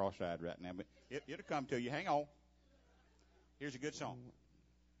of look cross-eyed right now, but it'll come to you. Hang on. Here's a good song.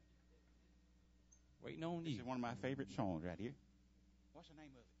 Waiting on This you. is one of my favorite songs right here. What's the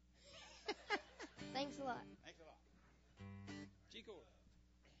name of it? Thanks a lot. Thanks a lot. G chord.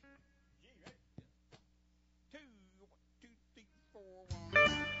 G, right? 2, 1, 2, 3, 4,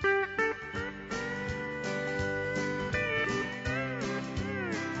 1.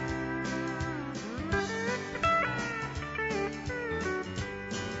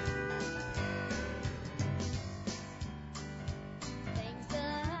 Thanks a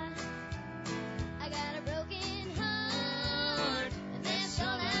lot. I got a broken heart, and that's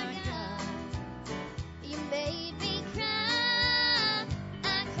all I got. You made me cry.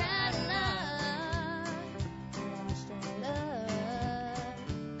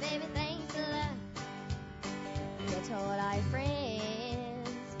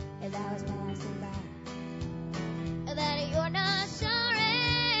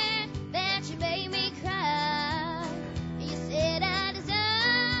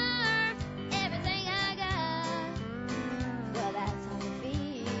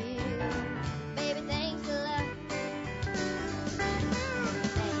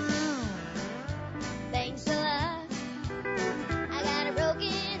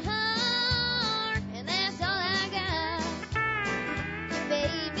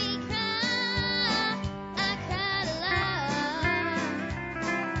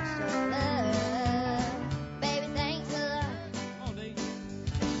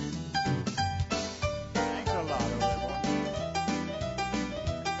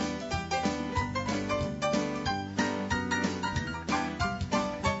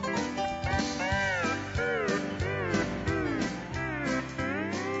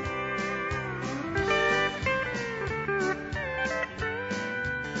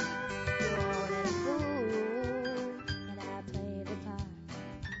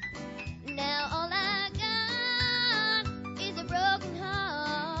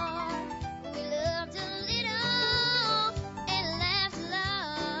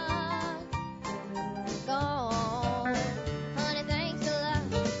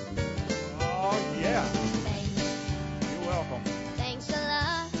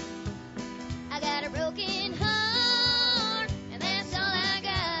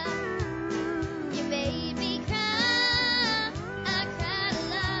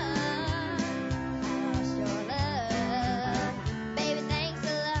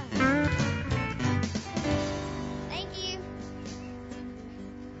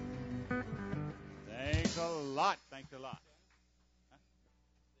 a lot. Thanks a lot. Huh?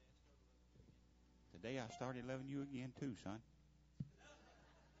 Today I started loving you again, too, son.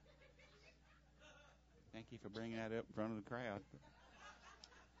 Thank you for bringing that up in front of the crowd.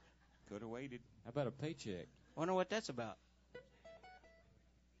 Could have waited. How about a paycheck? Wonder what that's about.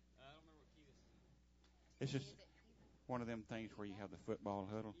 It's just one of them things where you have the football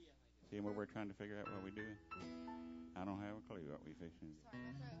huddle. See what we're trying to figure out what we're doing? I don't have a clue what we're fixing to do.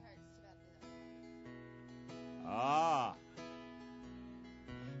 Sorry, my throat hurts. It's about to do that. Ah.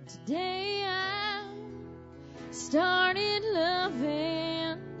 Today I started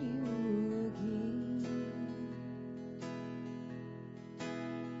loving you again,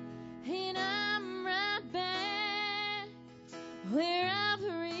 and I'm right back where I've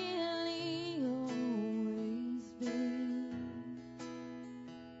really always been.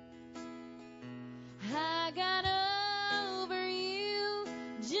 I got over you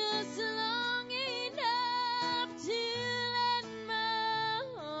just long enough to let my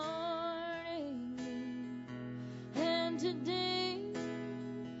heart ache. And today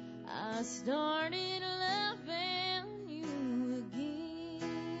I started loving you again.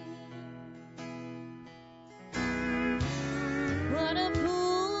 What a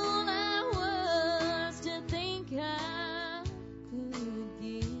fool I was to think I could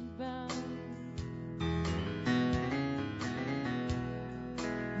get by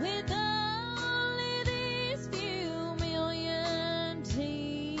with only these few million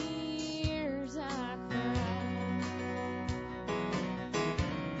tears I cried.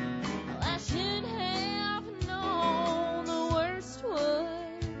 Well, I should have known the worst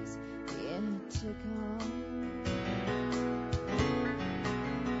was yet to come,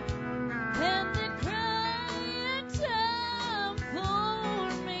 and that crying time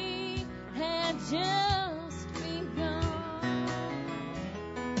for me had just begun.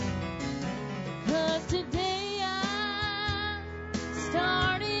 'Cause today I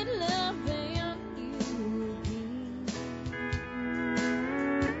started loving you again,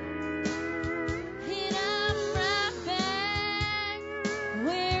 and I'm right back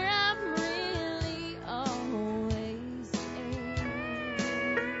where I've really always been.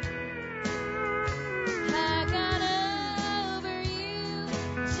 I got over you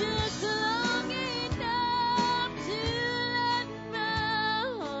just long enough to let my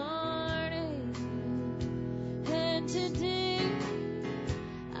heart ache. And today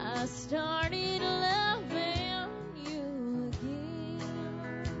I started loving you again.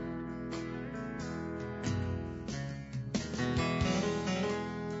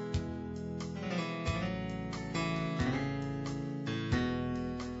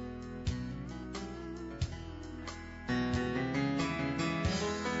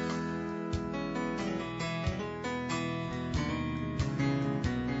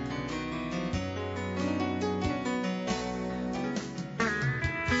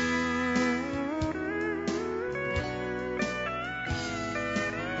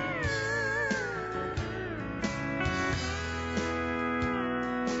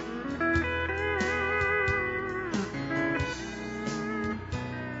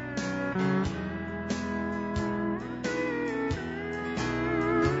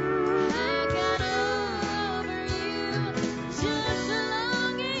 I got over you just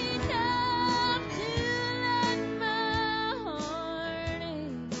long enough to let my heart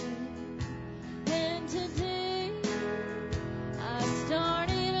ache. And today I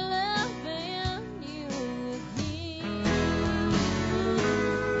started loving you again.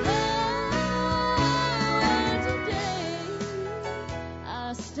 And today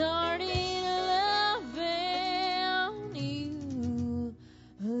I started loving you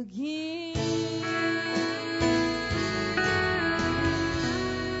again.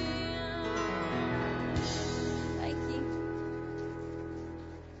 Thank you.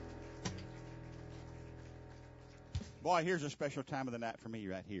 Boy, here's a special time of the night for me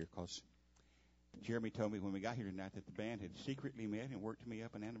right here, because Jeremy told me when we got here tonight that the band had secretly met and worked me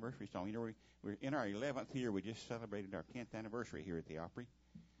up an anniversary song. You know, we're in our 11th year. We just celebrated our 10th anniversary here at the Opry.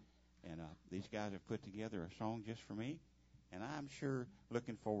 And these guys have put together a song just for me. And I'm sure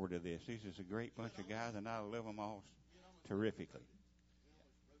looking forward to this. This is a great bunch of guys, and I love them all terrifically.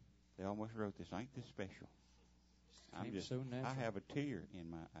 They almost wrote this. Ain't this special? Seems so natural. I have a tear in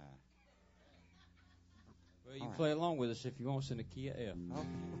my eye. Well, you All right. play along with us if you want us in the key of F. Okay.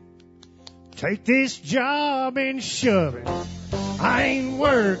 Take this job and shove it. I ain't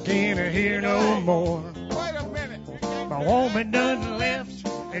working here no more. Wait a minute. My woman done left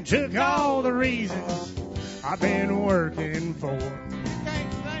and took all the reasons I've been working for.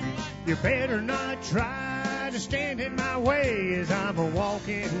 You better not try to stand in my way as I'm a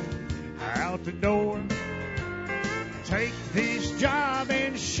walking out the door. Take this job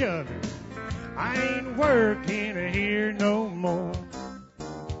and shove it. I ain't working here no more.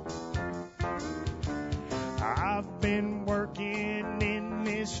 I've been working in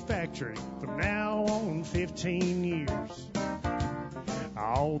this factory from now on 15 years.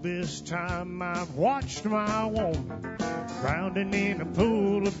 All this time I've watched my woman drowning in a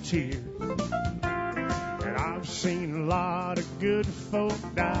pool of tears. And I've seen a lot of good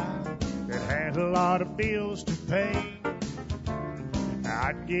folk die that had a lot of bills to pay.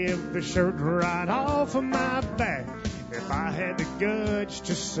 I'd give the shirt right off of my back if I had the guts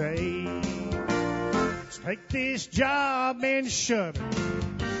to say, take this job and shove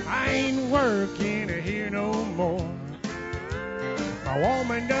it. I ain't working here no more. My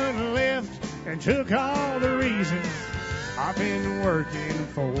woman done left and took all the reasons I've been working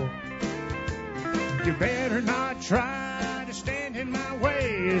for. You better not try to stand in my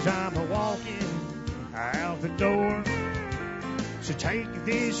way as I'm walking out the door. So take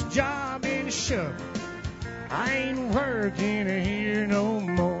this job and shove it. I ain't working here no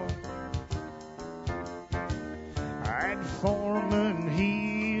more. That foreman,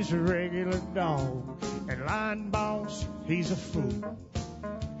 he's a regular dog. And line boss, he's a fool.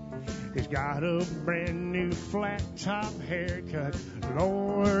 He's got a brand new flat top haircut.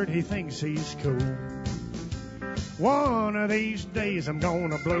 Lord, he thinks he's cool. One of these days I'm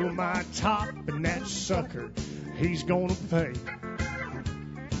gonna blow my top, and that sucker, he's gonna pay.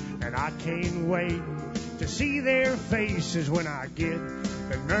 And I can't wait to see their faces when I get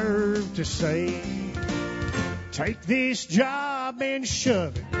the nerve to say, take this job and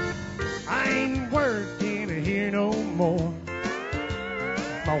shove it. I ain't working here no more.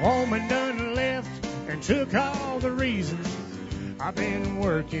 My woman done left and took all the reasons I've been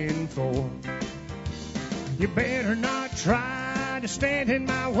working for. You better not try to stand in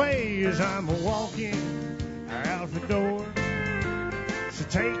my way as I'm walking out the door. So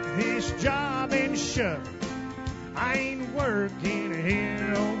take this job and shove it. I ain't working here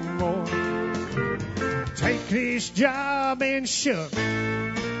no more. Take this job and shove it.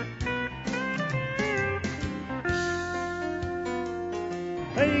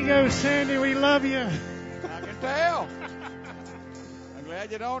 There you go, Sandy. We love you. I can tell. I'm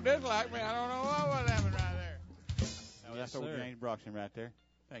glad you don't dislike me. I don't know what was happening right there. No, that's old James Broxton right there.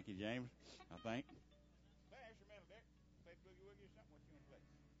 Thank you, James. I think.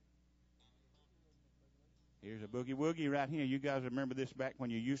 Here's a boogie woogie right here. You guys remember this back when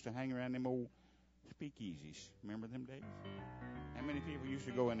you used to hang around them old speakeasies? Remember them days? How many people used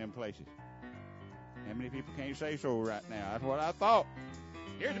to go in them places? How many people can't say so right now? That's what I thought.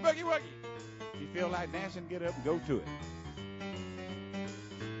 Here's the boogie woogie. If you feel like dancing, get up and go to it.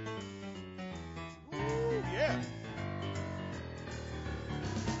 Ooh, yeah.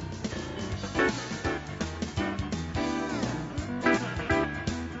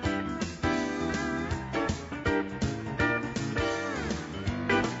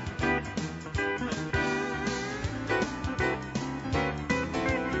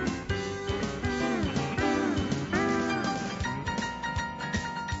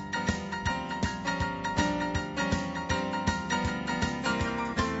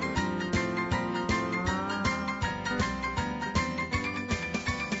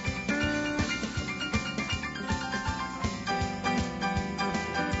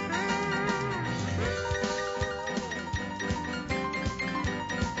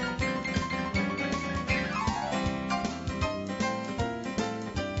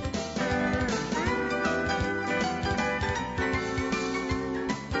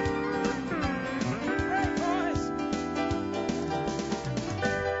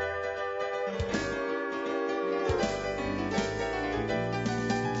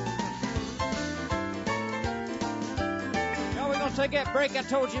 Take that break I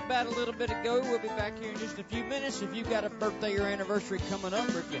told you about a little bit ago. We'll be back here in just a few minutes. If you've got a birthday or anniversary coming up,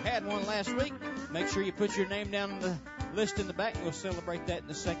 or if you had one last week, make sure you put your name down on the list in the back, and we'll celebrate that in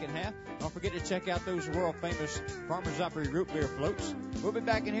the second half. Don't forget to check out those world-famous Farmer's Opry root beer floats. We'll be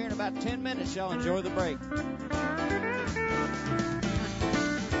back in here in about 10 minutes. Y'all enjoy the break.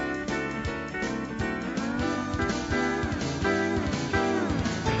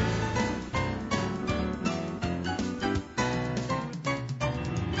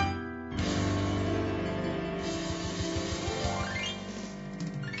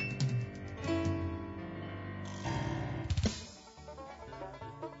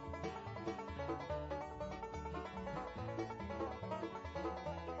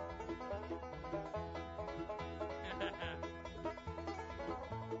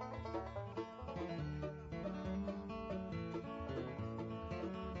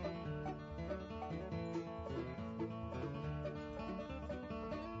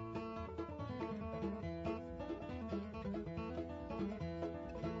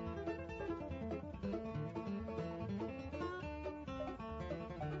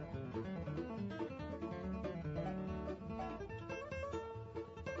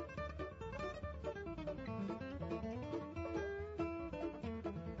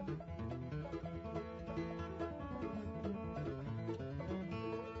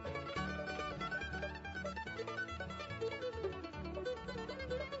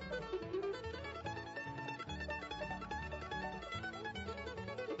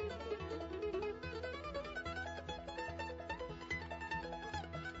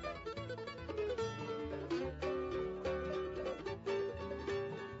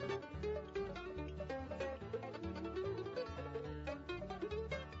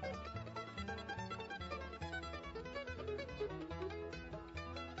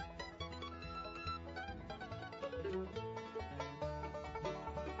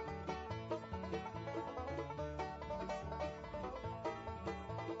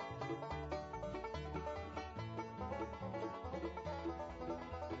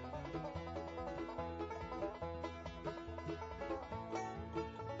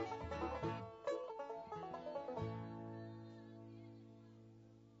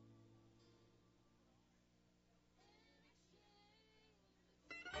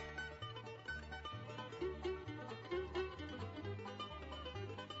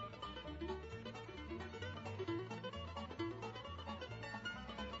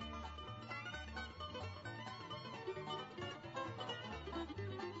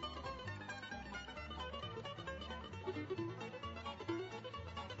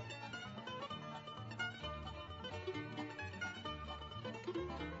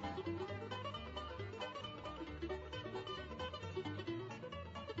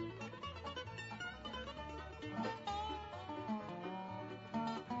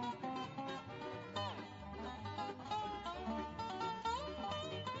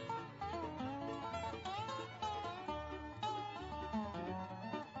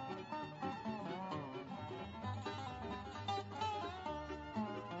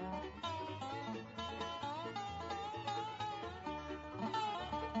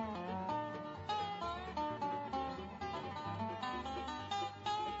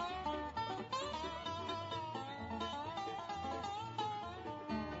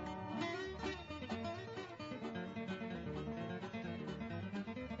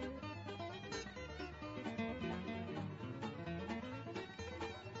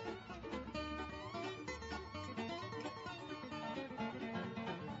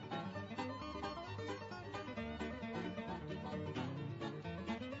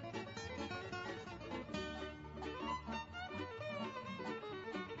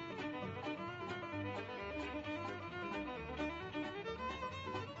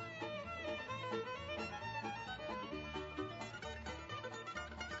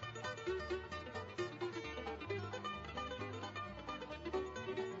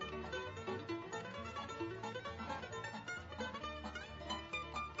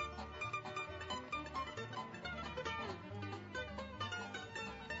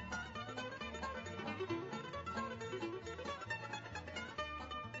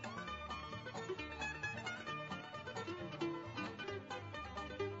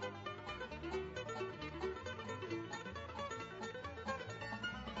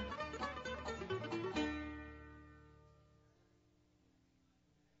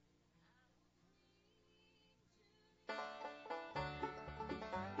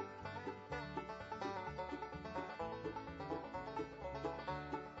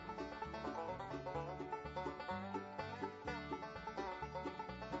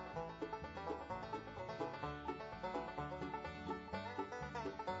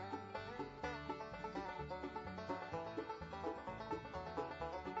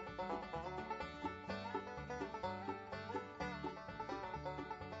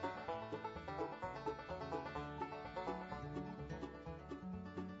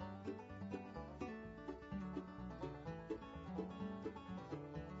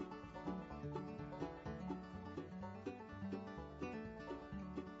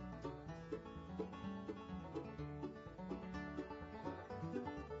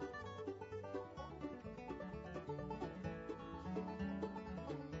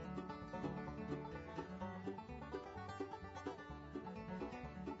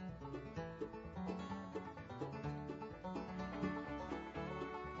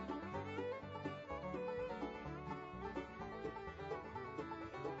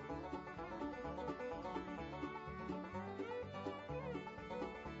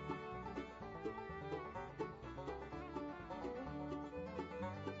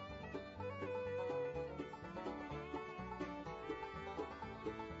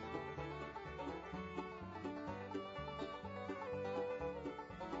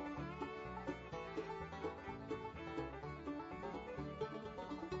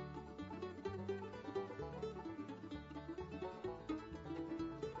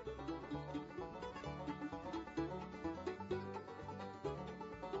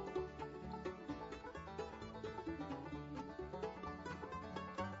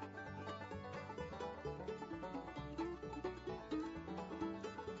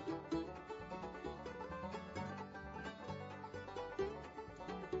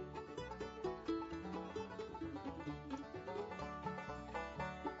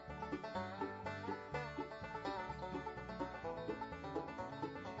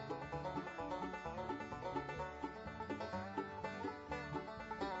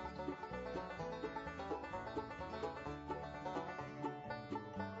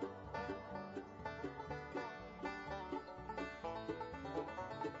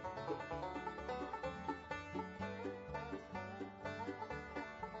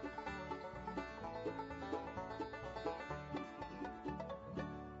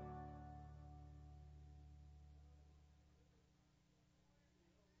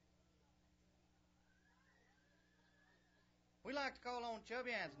 We like to call on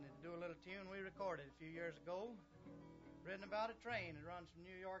Chubby Anthony to do a little tune we recorded a few years ago, written about a train that runs from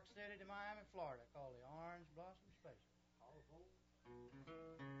New York City to Miami, Florida, called the Orange Blossom Special.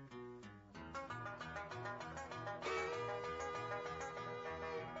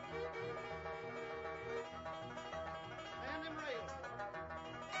 Stand them rails.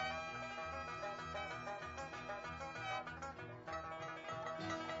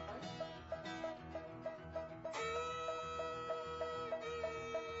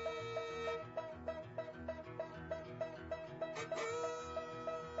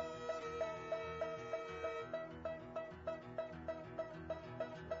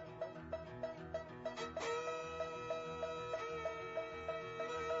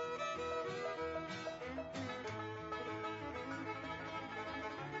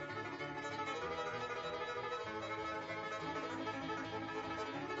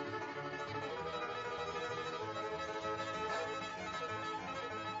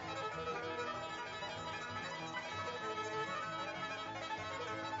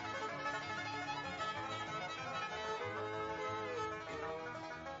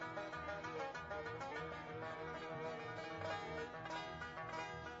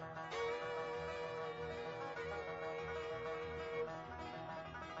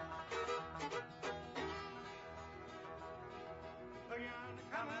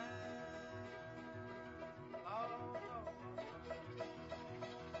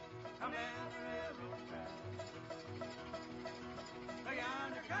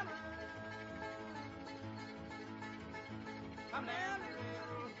 Come down the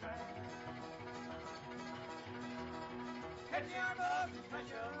railroad track. Catch your bus and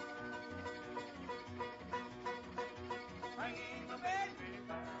pressure. Bringing the baby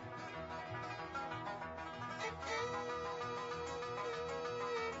back.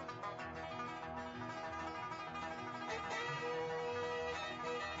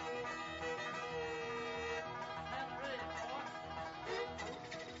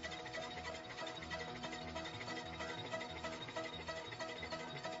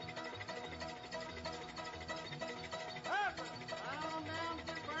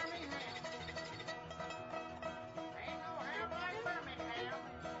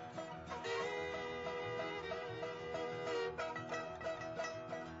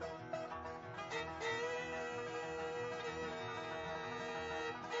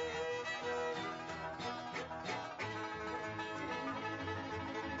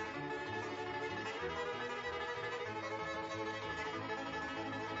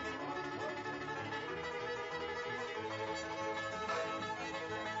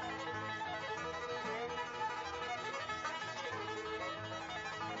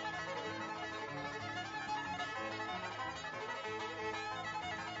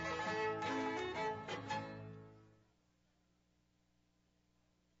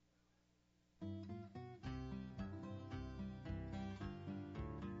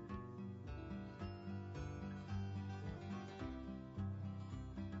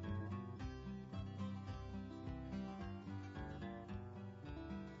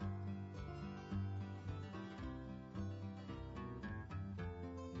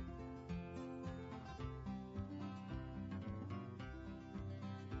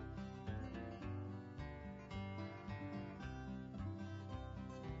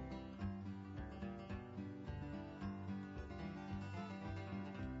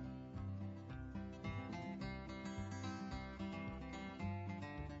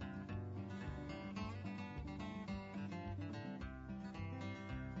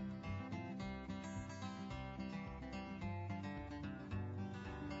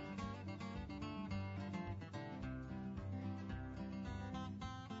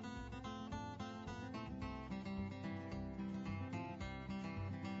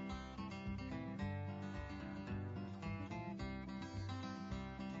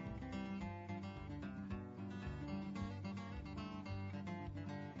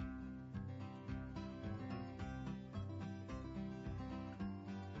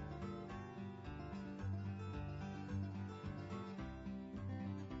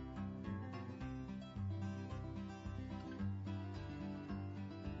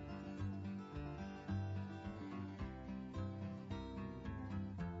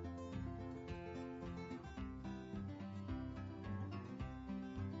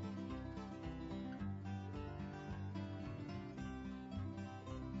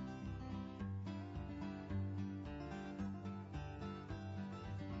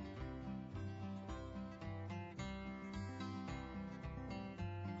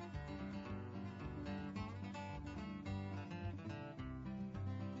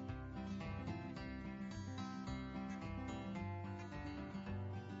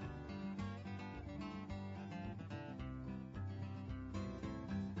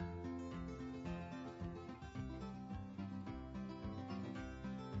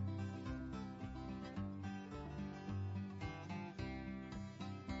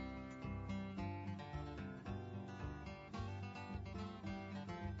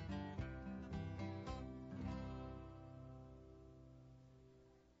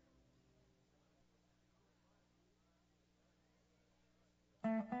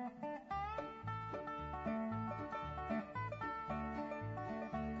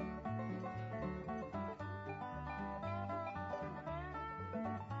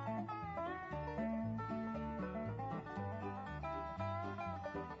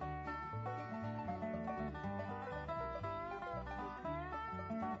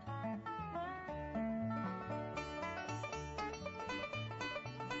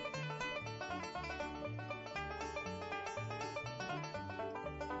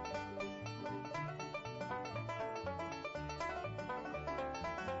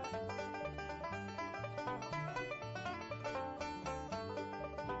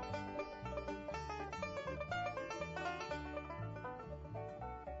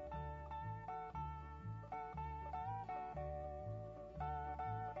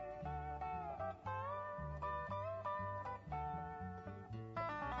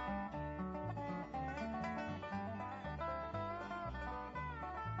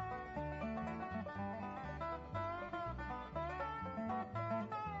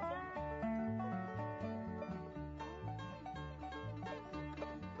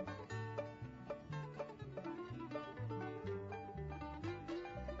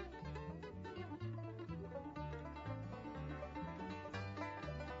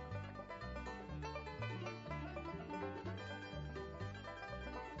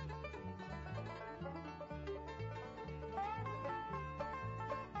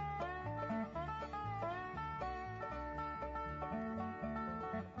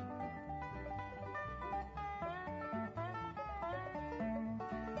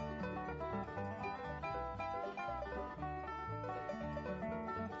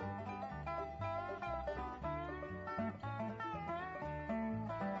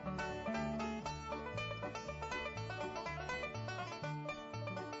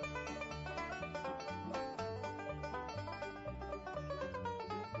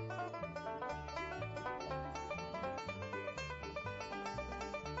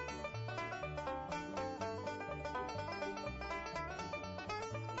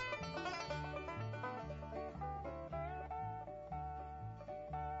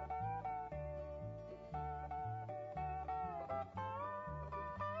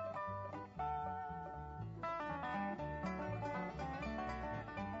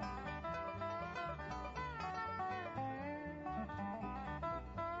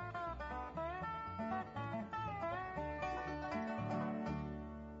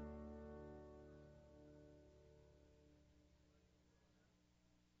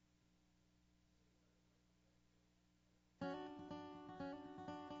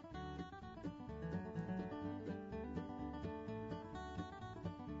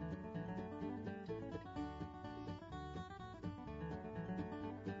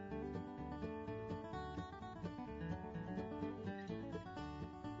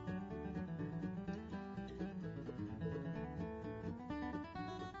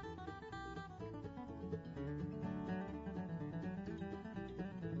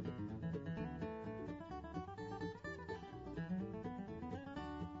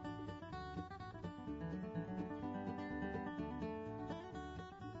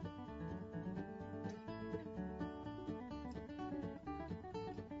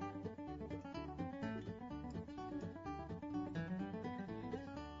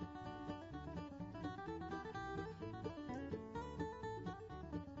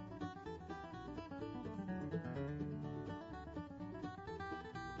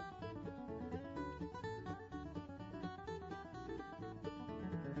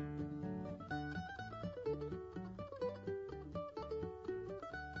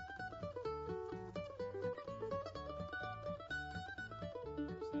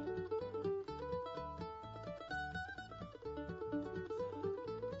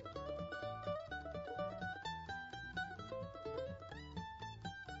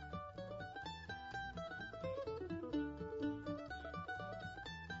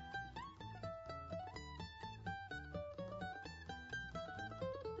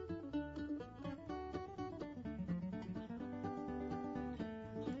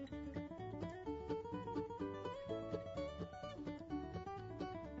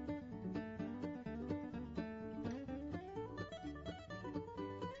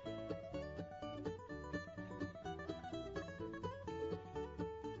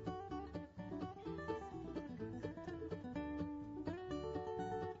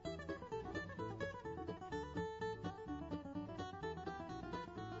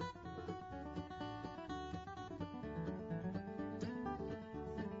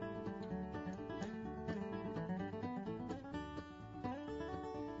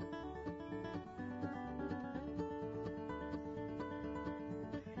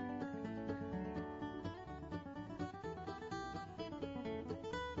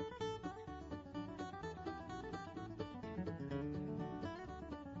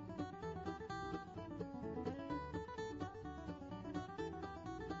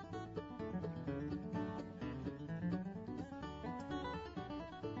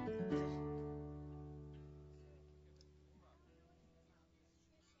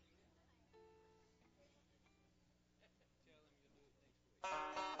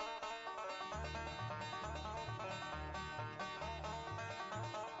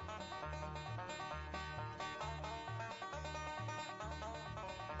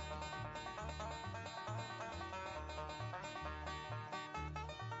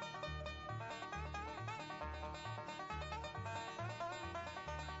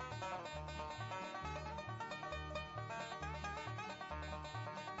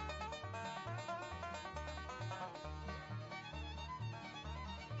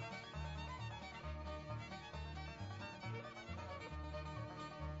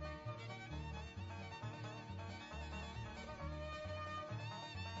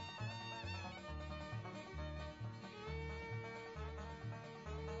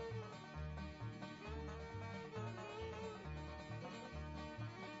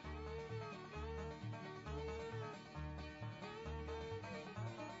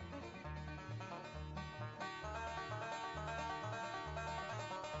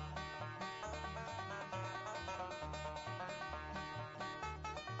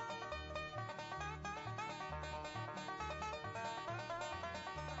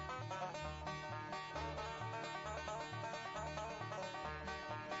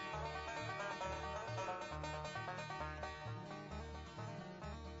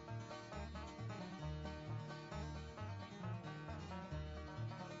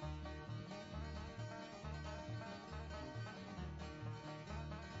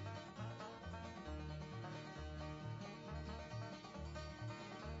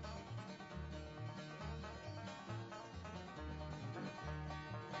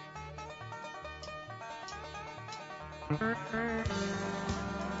 You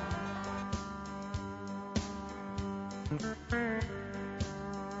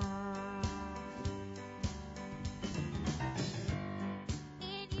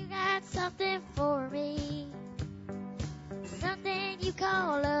got something for me, something you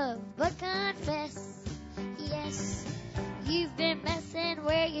call love, but confess, yes, you've been messing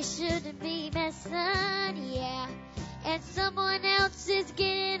where you shouldn't be messing, yeah, and someone else is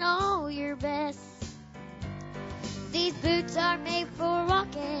getting all your best. These boots are made for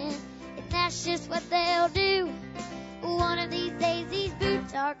walking, and that's just what they'll do. One of these days, these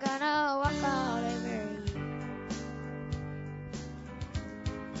boots are gonna walk all over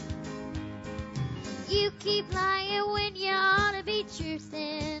you. You keep lying when you ought to be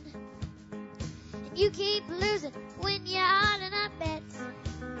truthing. And you keep losing when you ought to not bet.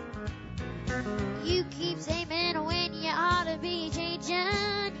 You keep aiming when you ought to be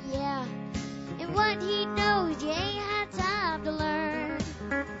changing, yeah. And what he knows, you ain't had time to learn.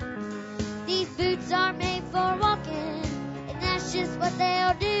 These boots are made for walking, and that's just what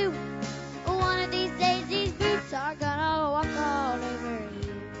they'll do. One of these days, these boots are gonna walk all over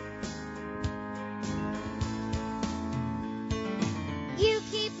you. You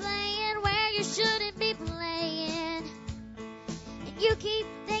keep playing where you shouldn't be playing, and you keep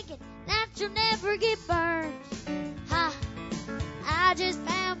thinking that you'll never get burned. Ha! I just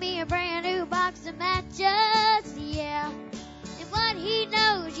found me a brand new box of matches, yeah. And what he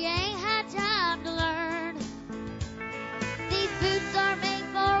knows, you ain't had time to learn. These boots are made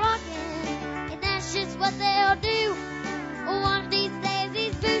for walking, and that's just what they'll do. One of these days,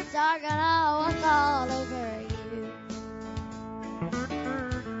 these boots are gonna walk all over you.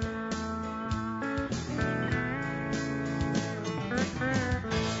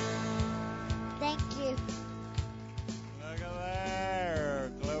 Thank you. Look at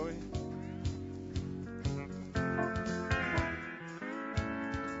there, Chloe.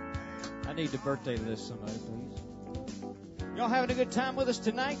 I need the birthday list, somebody, please. Y'all having a good time with us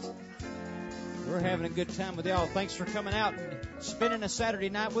tonight? We're having a good time with y'all. Thanks for coming out and spending a Saturday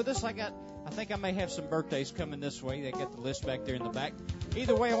night with us. I think I may have some birthdays coming this way. They got the list back there in the back.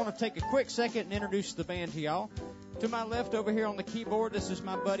 Either way, I want to take a quick second and introduce the band to y'all. To my left over here on the keyboard, this is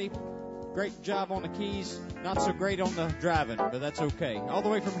my buddy. Great job on the keys. Not so great on the driving, but that's okay. All the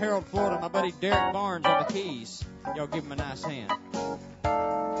way from Harold, Florida, my buddy Derek Barnes on the keys. Y'all give him a nice hand.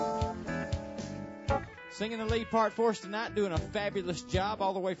 Singing the lead part for us tonight, doing a fabulous job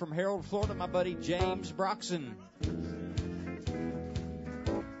all the way from Harold, Florida, my buddy James Broxson.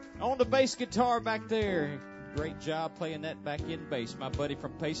 On the bass guitar back there, great job playing that back end bass, my buddy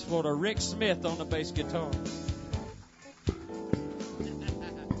from Pace, Florida, Rick Smith on the bass guitar.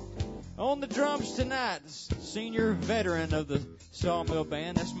 On the drums tonight, senior veteran of the Sawmill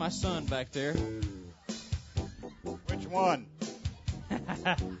band, that's my son back there. Which one?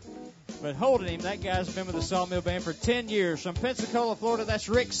 But holding him, that guy's been with the Sawmill band for 10 years. From Pensacola, Florida, that's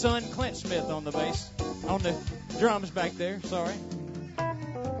Rick's son, Clint Smith, on the bass. On the drums back there, sorry.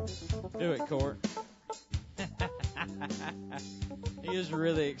 Do it, Court. He is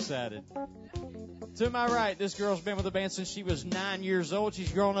really excited. To my right, this girl's been with the band since she was 9 years old.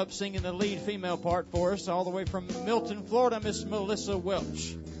 She's grown up singing the lead female part for us, all the way from Milton, Florida, Miss Melissa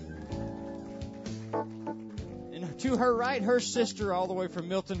Welch. And to her right, her sister, all the way from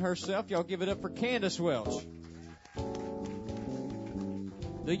Milton herself. Y'all give it up for Candace Welch.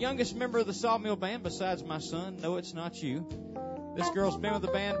 The youngest member of the Sawmill band, besides my son, no, it's not you. This girl's been with the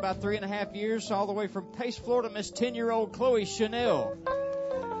band about 3.5 years, all the way from Pace, Florida, Miss 10-year-old Chloe Chanel.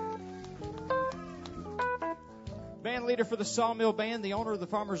 Band leader for the Sawmill band, the owner of the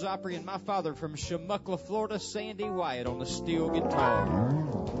Farmer's Opry, and my father from Shamuckla, Florida, Sandy Wyatt on the steel guitar.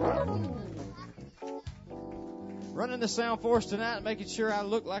 Running the sound for us tonight, making sure I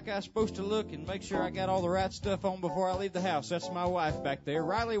look like I'm supposed to look and make sure I got all the right stuff on before I leave the house. That's my wife back there,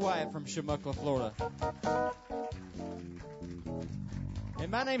 Riley Wyatt from Shamuckla, Florida.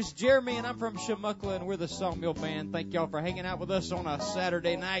 And my name's Jeremy, and I'm from Shamuckla, and we're the Sawmill band. Thank y'all for hanging out with us on a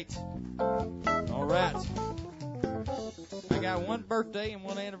Saturday night. All right. I got one birthday and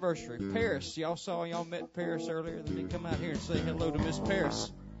one anniversary. Paris, y'all met Paris earlier. Let me come out here and say hello to Miss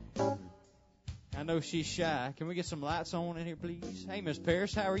Paris. I know she's shy. Can we get some lights on in here, please? Hey, Miss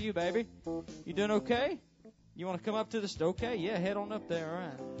Paris, how are you, baby? You doing okay? You want to come up to the okay? Yeah, head on up there. All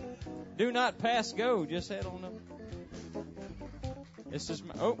right. Do not pass go. Just head on up. This is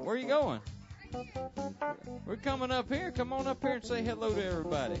where are you going? We're coming up here. Come on up here and say hello to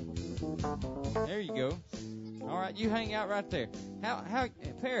everybody. There you go. All right, you hang out right there. How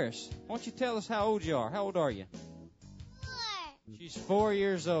Paris, why don't you tell us how old you are? How old are you? 4. She's 4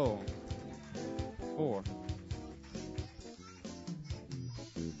 years old. 4.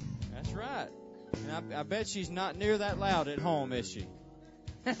 right. And I bet she's not near that loud at home, is she?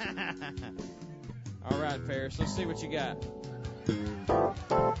 All right, Paris, let's see what you got.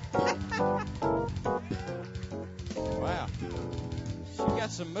 Wow. She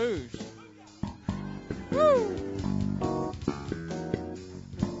got some moves. Woo!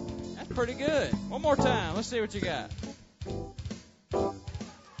 That's pretty good. One more time. Let's see what you got.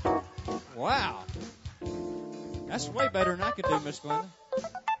 Wow. That's way better than I could do, Miss Glenda.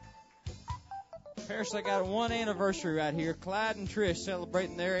 Paris, I got one anniversary right here. Clyde and Trish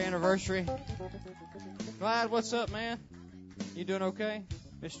celebrating their anniversary. Clyde, what's up, man? You doing okay?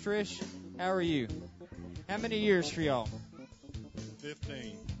 Miss Trish, how are you? How many years for y'all?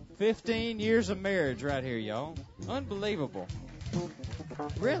 15. 15 years of marriage right here, y'all. Unbelievable.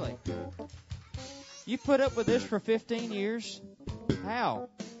 Really? You put up with this for 15 years? How?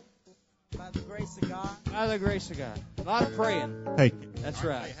 By the grace of God. By the grace of God. A lot of praying. Hey. That's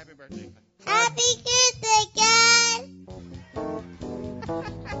right. Hey, happy birthday. Happy birthday, God.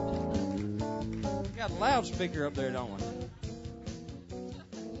 We got a loudspeaker up there, don't we?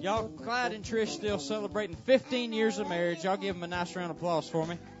 Y'all, Clyde and Trish still celebrating 15 years of marriage. Y'all give them a nice round of applause for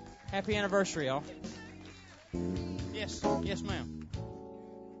me. Happy anniversary, y'all. Yes. Yes, ma'am.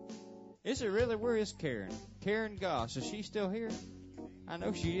 Is it really? Where is Karen? Karen Goss. Is she still here? I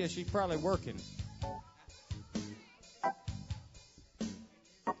know she is. She's probably working.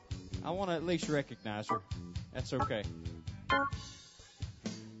 I want to at least recognize her. That's okay.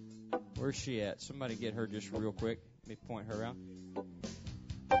 Where's she at? Somebody get her just real quick. Let me point her out.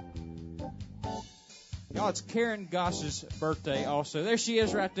 Y'all, it's Karen Goss's birthday also. There she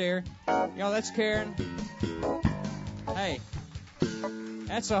is right there. Y'all, that's Karen. Hey,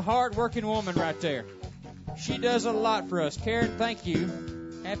 that's a hard-working woman right there. She does a lot for us. Karen, thank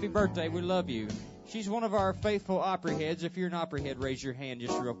you. Happy birthday. We love you. She's one of our faithful Opry heads. If you're an Opry head, raise your hand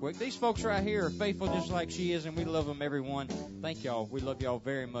just real quick. These folks right here are faithful just like she is, and we love them, everyone. Thank y'all. We love y'all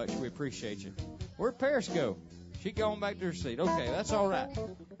very much. We appreciate you. Where'd Paris go? She going back to her seat. Okay, that's all right.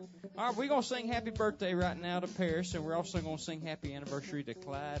 All right, we're going to sing happy birthday right now to Paris, and we're also going to sing happy anniversary to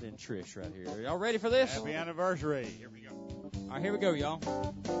Clyde and Trish right here. Are y'all ready for this? Happy anniversary. Here we go. All right, here we go, y'all.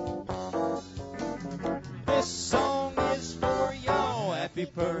 This song is for y'all. Happy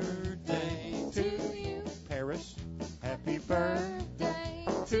birthday to you, Paris. Happy birthday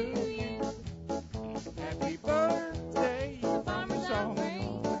to you. Happy birthday, the farmer's song.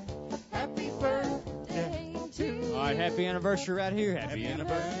 Happy birthday to you. All right, happy anniversary right here. Happy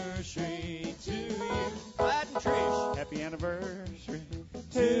anniversary to you, Clyde and Trish. Happy anniversary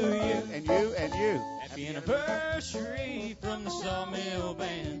to you. And you and you. Happy anniversary from the Sawmill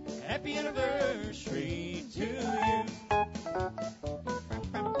Band. Happy anniversary to you.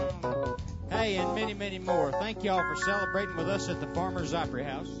 Hey, and many, many more. Thank y'all for celebrating with us at the Farmer's Opry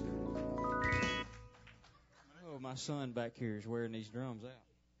House. Oh, my son back here is wearing these drums out.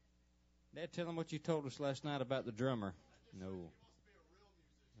 Dad, tell him what you told us last night about the drummer. No.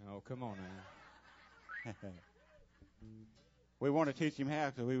 Oh, come on now. We want to teach him how,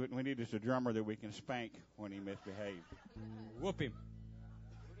 because we need us a drummer that we can spank when he misbehaves. Whoop him.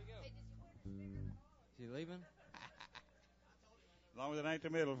 Is he leaving? As long as it ain't the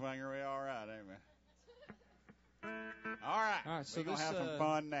middle finger, we're all right, ain't we? All right, so we're going to have some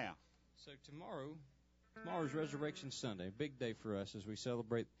fun now. So tomorrow's Resurrection Sunday, a big day for us as we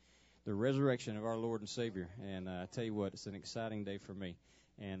celebrate the resurrection of our Lord and Savior. And I tell you what, it's an exciting day for me.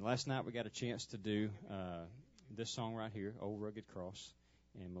 And last night we got a chance to do this song right here, Old Rugged Cross.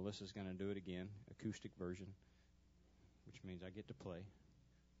 And Melissa's going to do it again, acoustic version, which means I get to play.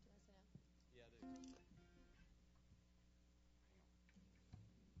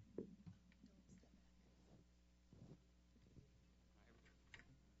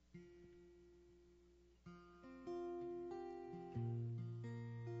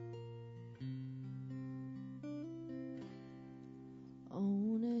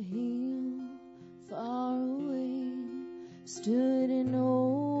 On a hill far away stood an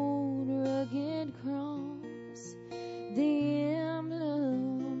old rugged cross, the emblem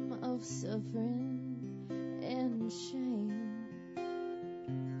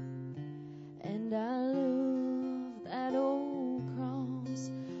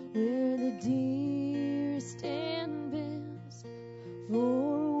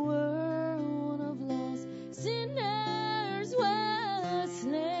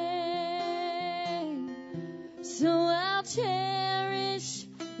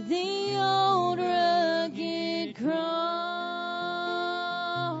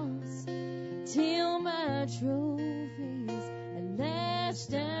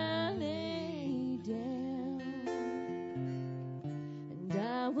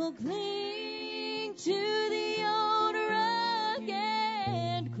will cling to the old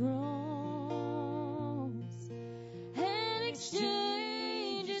rugged cross and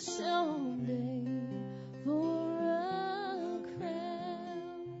exchange it someday for a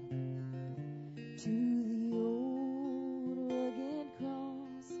crown. To the old rugged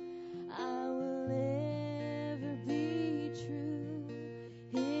cross I will ever be true.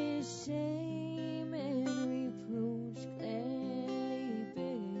 His shame and reproach gladly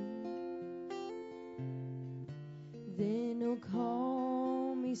bear. Then he'll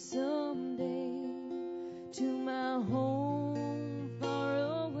call me someday to my home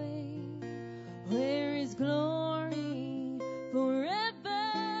far away, where his glory forever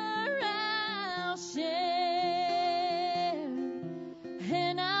I'll share,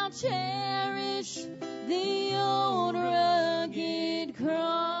 and I'll cherish the old rugged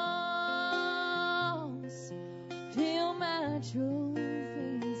cross till my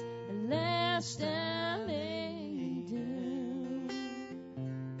trophies at last I lay down,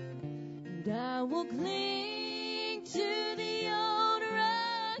 and I will cling to the old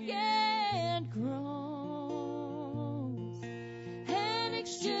rugged cross and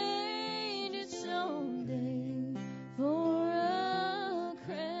exchange it someday for a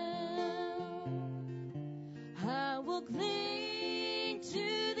crown. I will cling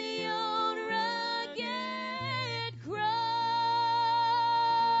to the old rugged cross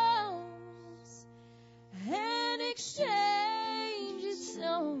and exchange it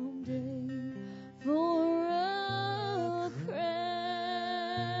someday for a crown.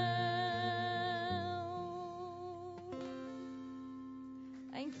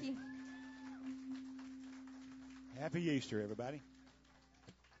 Thank you. Happy Easter, everybody.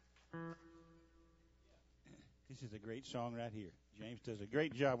 This is a great song right here. James does a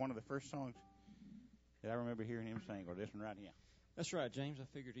great job. One of the first songs that I remember hearing him sing, or this one right here. That's right, James. I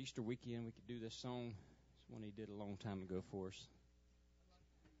figured Easter weekend we could do this song. It's one he did a long time ago for us.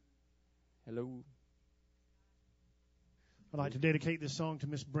 Hello. I'd like to dedicate this song to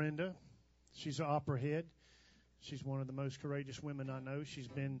Miss Brenda. She's an opera head. She's one of the most courageous women I know. She's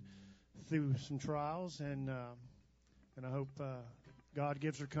been through some trials, and I hope God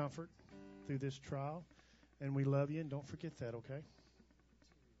gives her comfort through this trial. And we love you, and don't forget that, okay?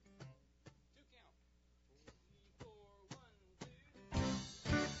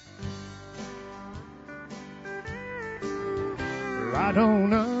 I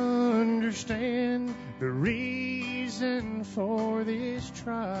don't understand the reason for this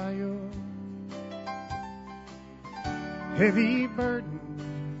trial. Heavy burden,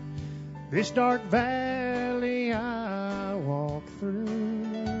 this dark valley I walk through.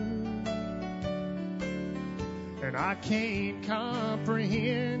 And I can't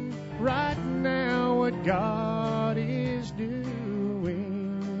comprehend right now what God is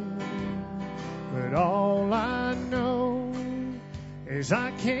doing. But all I know is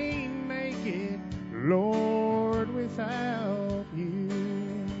I can't make it, Lord, without you.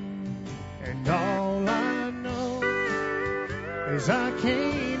 And all I know is I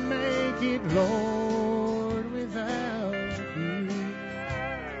can't make it, Lord, without you.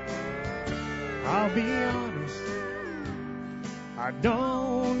 I'll be honest, I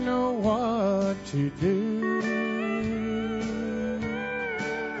don't know what to do.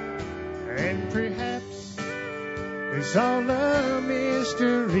 And perhaps it's all a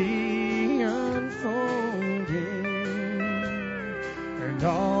mystery unfolding. And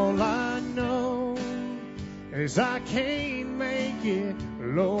all I know is I can't make it,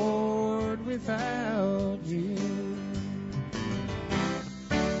 Lord, without you.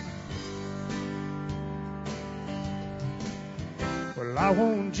 Well, I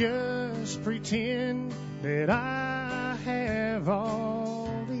won't just pretend that I have all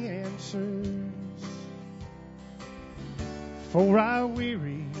the answers, for I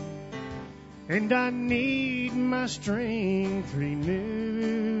weary and I need my strength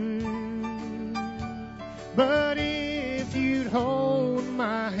renewed. But if you'd hold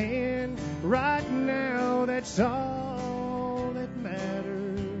my hand right now, that's all that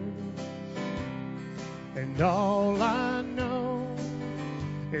matters. And all I know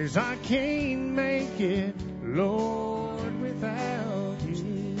is I can't make it, Lord, without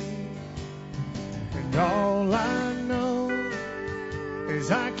you. And all I know is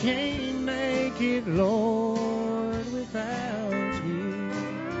I can't make it, Lord, without you.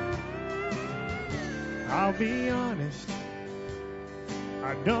 I'll be honest,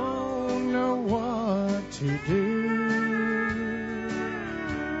 I don't know what to do.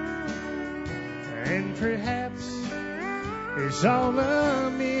 And perhaps it's all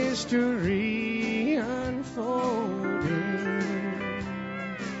a mystery unfolding.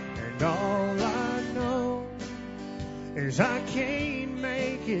 And all I know is I can't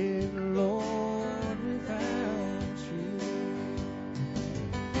make it, Lord, without you.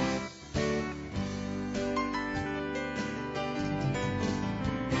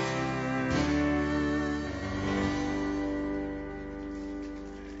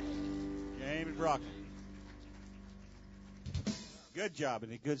 James Rock. Good job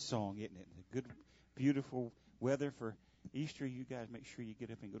and a good song, isn't it? A good, beautiful weather for Easter. You guys make sure you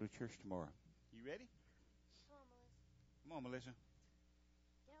get up and go to church tomorrow. You ready? Come on, Melissa.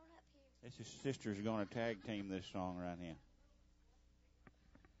 Get on up here. This is sisters going to tag team this song right here.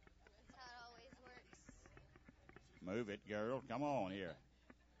 That's how it always works. Move it, girl. Come on here.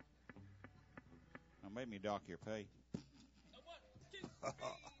 Don't make me dock your pay.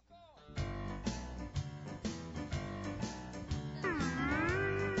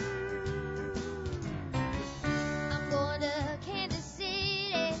 I'm going to Kansas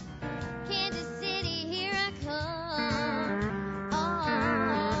City, here I come.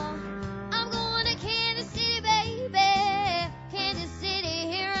 Oh, I'm going to Kansas City, baby, Kansas City,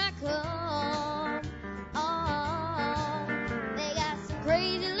 here I come. Oh, they got some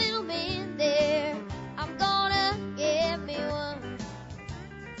crazy little men there. I'm gonna get me one.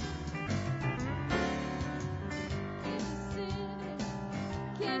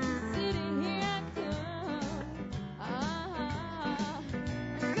 Kansas City, here I come. I'm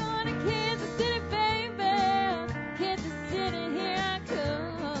going to Kansas City, baby. Kansas City, here I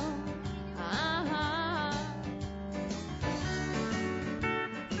come.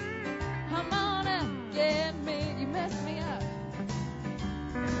 I'm gonna get me. You messed me up.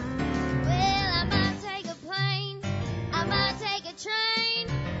 Well, I might take a plane. I might take a train.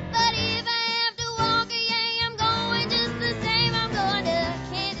 But if I have to walk, yeah, I'm going just the same. I'm going to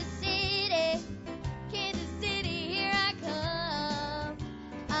Kansas City, here I come.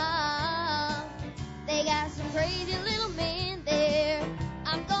 They got some crazy little men there.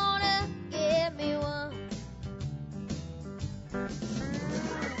 I'm gonna get me one.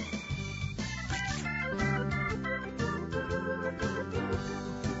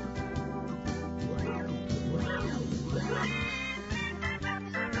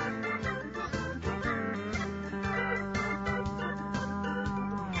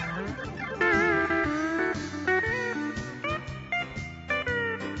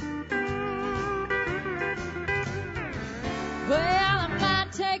 Well, I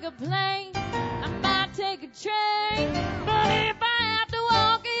might take a plane, I might take a train, but if I have to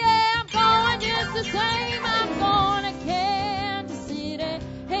walk, yeah, I'm going just the same. I'm going to Kansas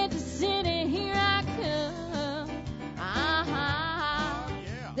City, here I come.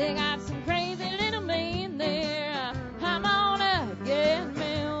 They got some crazy little men there. I'm gonna get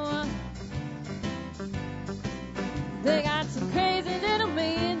me one. They got some crazy little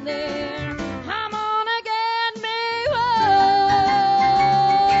men there. I'm gonna get me one.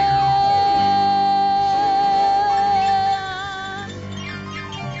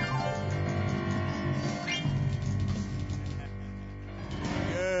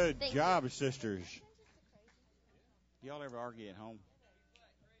 Good job, sisters. Do y'all ever argue at home?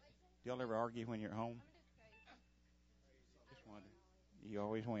 Do y'all ever argue when you're at home? Just wonder. You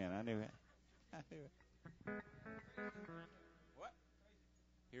always win. I knew it. What?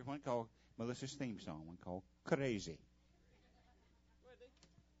 Here's one called Melissa's theme song, one called Crazy.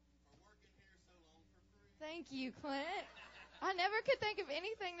 Thank you, Clint. I never could think of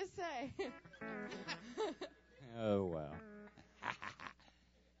anything to say. Oh, wow.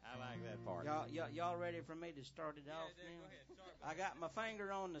 I like that part. Y'all ready for me to start it off now? I got my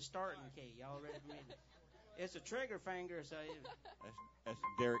finger on the starting key. Y'all ready for me to? It's a trigger finger, so That's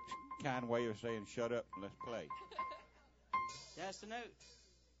Derek's kind way of saying shut up and let's play. that's the note.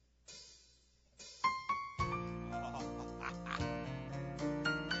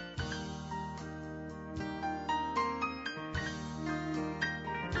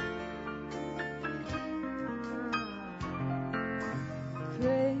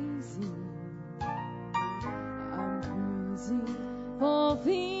 Crazy, I'm crazy for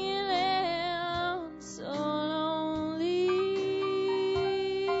feeling so lonely.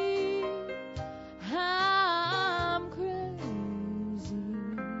 I'm crazy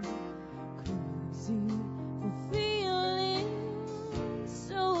for feeling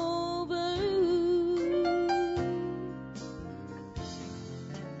so blue.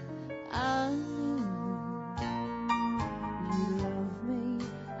 I knew you love me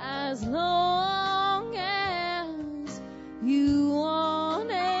as long as you want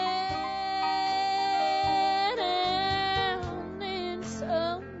it, and then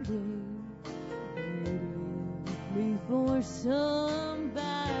someday you'd leave me for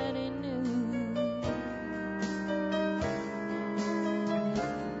somebody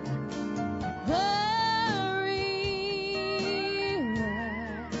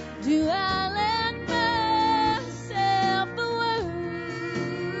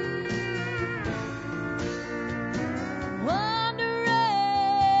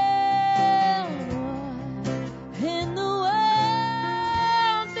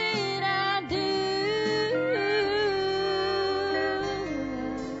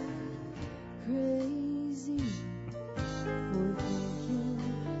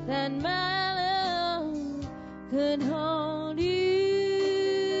could hold you.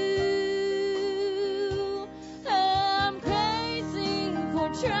 I'm crazy for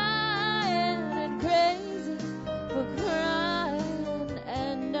trying and crazy for crying,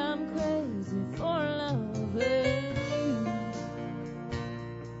 and I'm crazy for loving you.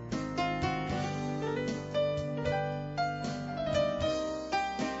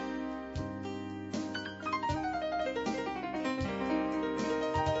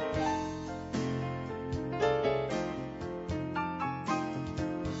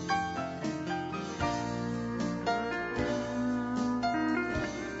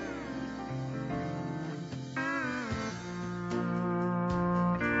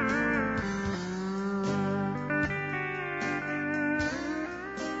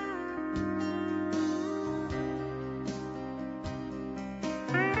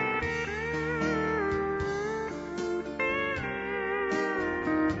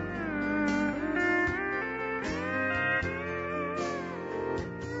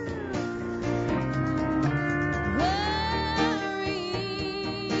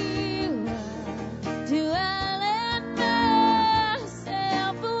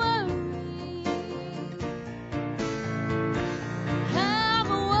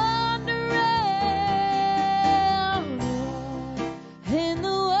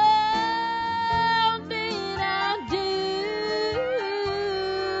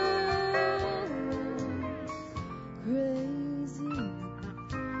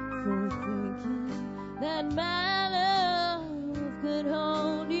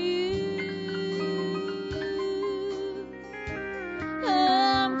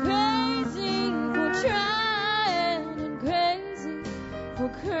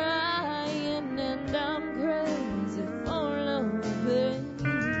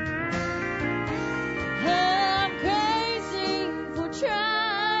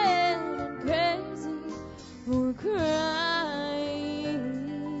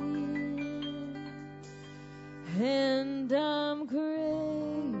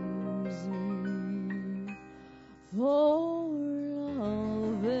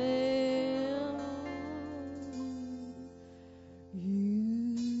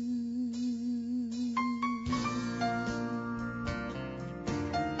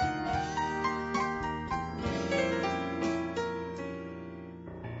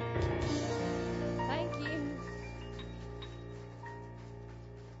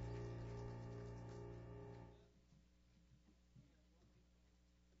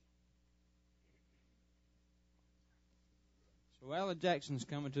 So Alan Jackson's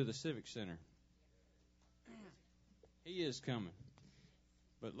coming to the Civic Center. He is coming.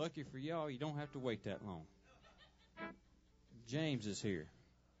 But lucky for y'all, you don't have to wait that long. James is here.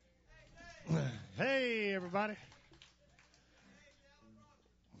 Hey, everybody.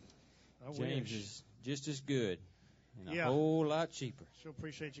 James is just as good and a Yeah. whole lot cheaper. Sure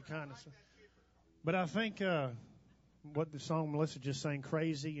appreciate your kindness. But I think what the song Melissa just sang,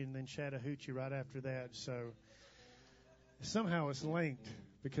 Crazy, and then Chattahoochee right after that. So somehow it's linked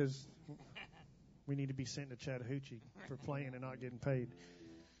because we need to be sent to Chattahoochee for playing and not getting paid.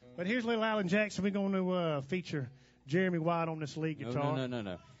 But here's little Alan Jackson. We're going to feature Jeremy White on this lead guitar.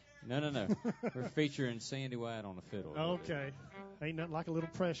 No. We're featuring Sandy White on the fiddle. Okay. Ain't nothing like a little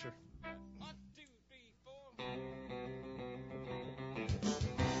pressure. 1, 2, 3,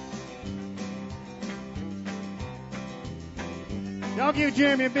 4. Y'all give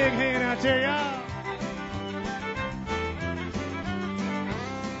Jeremy a big hand out there, y'all.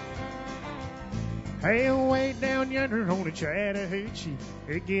 Hey, way down yonder on the Chattahoochee,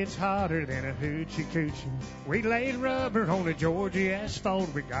 it gets hotter than a hoochie coochie. We laid rubber on the Georgia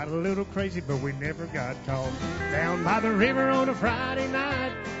asphalt. We got a little crazy, but we never got caught. Down by the river on a Friday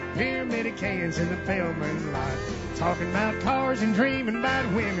night, pyramid cans in the pale moonlight. Talking about cars and dreaming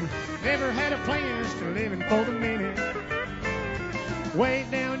about women. Never had a plans to living for the minute. Way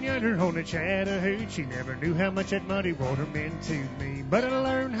down yonder on the Chattahoochee, never knew how much that muddy water meant to me. But I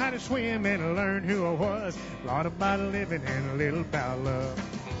learned how to swim and I learned who I was. A lot about living and a little about love.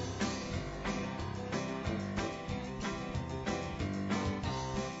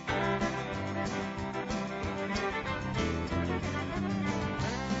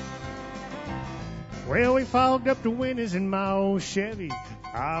 Well, we fogged up the windows in my old Chevy.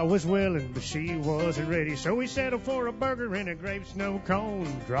 I was willing, but she wasn't ready. So we settled for a burger and a grape snow cone.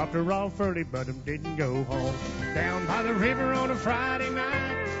 Dropped her off early, but didn't go home. Down by the river on a Friday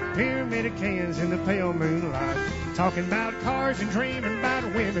night, pyramid of cans in the pale moonlight. Talking about cars and dreaming about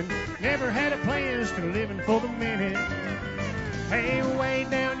women. Never had a plans to living for the minute. Hey, way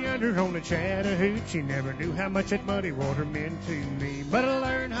down yonder on the Chattahoochee. Never knew how much that muddy water meant to me. But I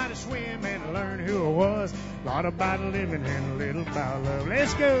learned how to swim and I learned who I was. A lot about living and a little about love.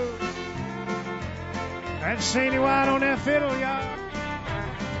 Let's go. That's Sandy White on that fiddle, y'all.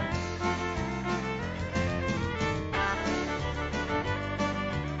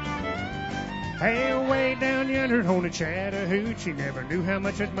 Hey, way down yonder on the Chattahoochee, never knew how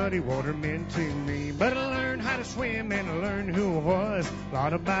much that muddy water meant to me. But I learned how to swim and I learned who I was. A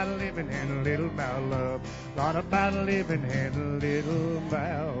lot about living and a little about love. A lot about living and a little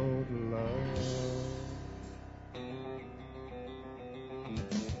about love.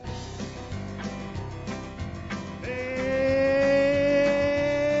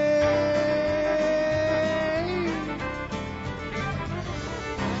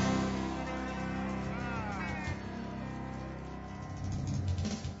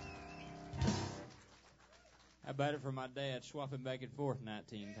 I bought it for my dad, swapping back and forth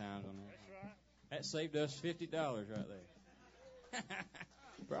 19 times on that. That's right. That saved us $50 right there.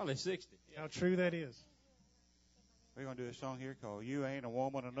 Probably 60. How true that is. We're going to do a song here called You Ain't a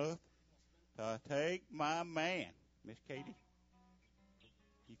Woman Enough to Take My Man. Miss Katie.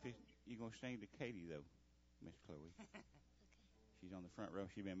 You going to sing to Katie, though, Miss Chloe. She's on the front row.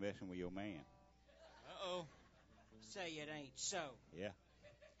 She been messing with your man. Uh-oh. Say it ain't so. Yeah.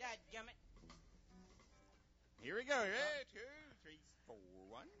 Dadgummit. Here we go. 1, 2, 3, 4,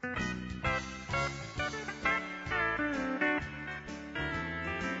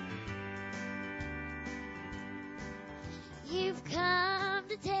 1. You've come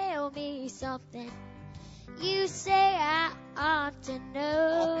to tell me something you say I ought to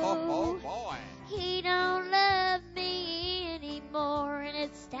know. Oh, boy. He don't love me anymore, and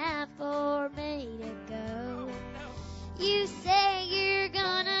it's time for me to go. You say you're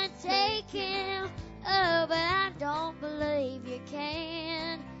gonna take him, oh, but I don't believe you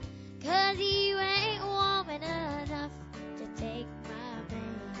can. 'Cause you ain't woman enough to take my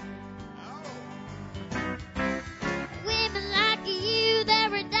man. Women like you,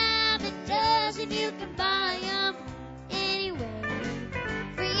 they're a dime a dozen. You can buy 'em anyway.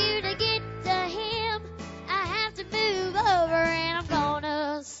 For you to get to him, I have to move over, and I'm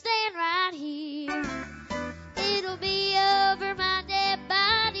gonna stand right here. It'll be over my dead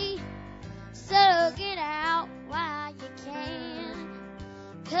body, so get out while you can.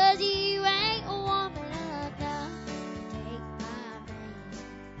 'Cause you ain't a woman enough to take my man.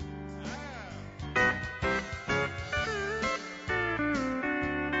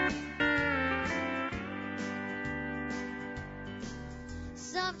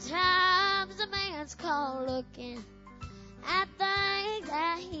 Sometimes a man's caught looking at things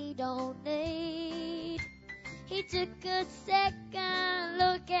that he don't need. He took a second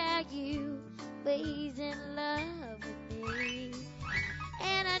look at you, but he's in love with me.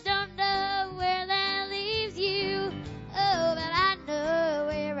 And I don't know where that leaves you, oh, but I know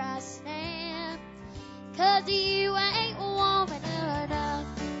where I stand. 'Cause you ain't woman enough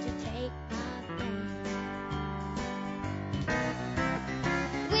to take my man.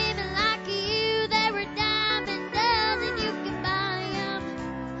 Women like you, they're a dime a dozen. You can buy 'em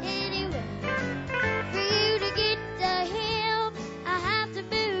anyway. For you to get to him, I have to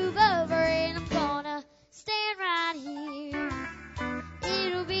move over, and I'm gonna stand right here.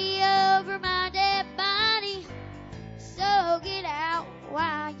 It'll be over my dead body, so get out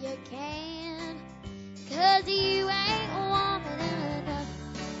while you can. 'Cause you ain't a woman enough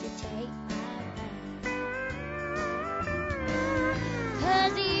to take my man.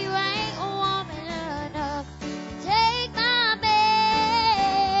 'Cause you ain't a woman enough to take my man.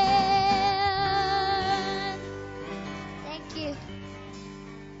 Thank you.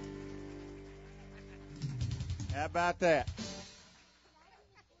 How about that?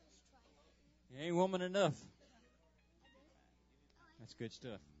 You ain't woman enough. That's good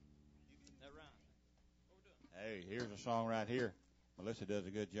stuff. That rhyme. Hey, here's a song right here. Melissa does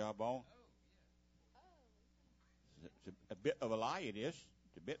a good job on. It's a bit of a lie, it is.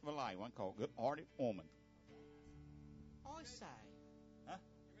 It's a bit of a lie. One called Good Hearted Woman. I say. Huh?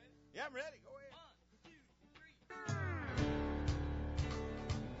 Yeah, I'm ready. Go ahead. 1, 2, 3.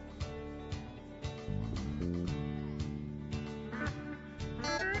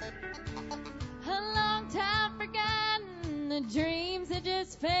 A long time forgotten, the dreams that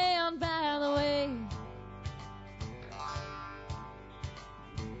just found by the way.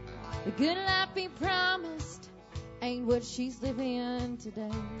 The good life he promised ain't what she's living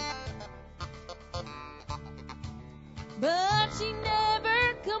today. But she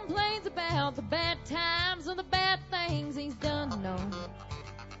never complains about the bad times or the bad things he's done, no.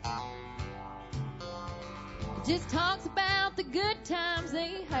 just talks about the good times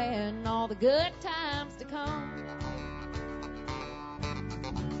they had and all the good times to come.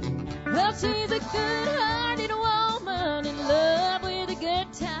 Well, she's a good-hearted woman in love with a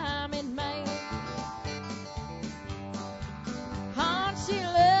good time in man. Oh, she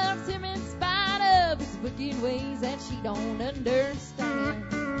loves him in spite of his wicked ways that she don't understand.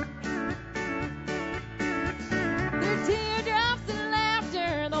 Through teardrops and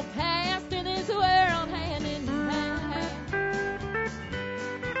laughter, they'll pass through this world hand in hand.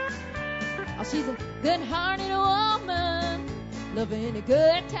 Oh, she's a good-hearted woman, loving a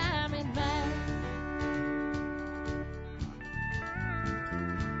good time in man.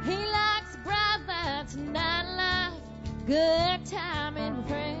 He likes bright lights and nightlife, good time and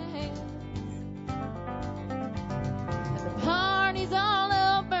friends. And the party's all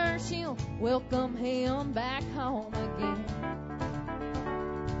over, she'll welcome him back home again.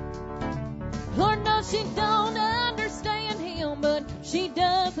 Lord knows she don't understand him, but she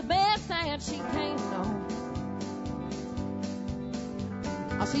does the best that she can.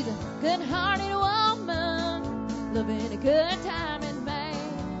 Oh, she's a good-hearted woman, loving a good time in man.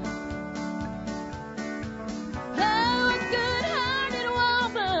 Oh, a good-hearted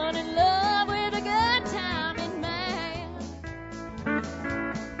woman in love with a good time in man.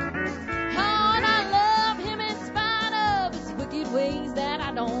 Oh, and I love him in spite of his wicked ways that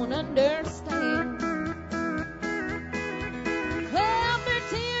I don't understand. Well, through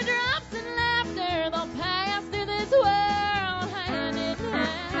teardrops and laughter, they'll pass through this world hand in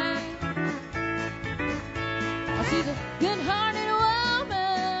hand. Oh, she's a good-hearted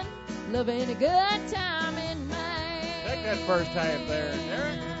woman, loving a good time in man. Take that first half there,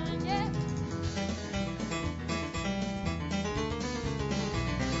 Derek. Yeah.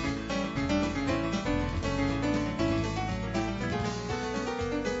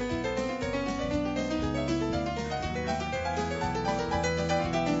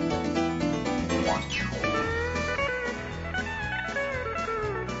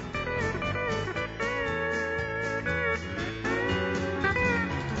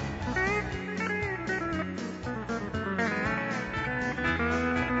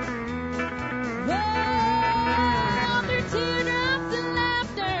 Well, through teardrops and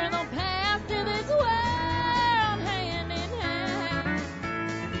laughter, they'll pass through this world hand in hand.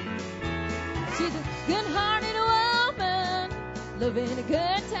 She's a good-hearted woman, living a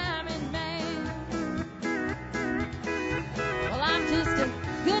good time in man. Well, I'm just a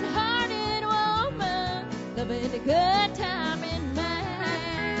good-hearted woman, living a good time in man.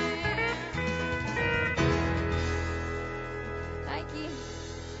 Thank you.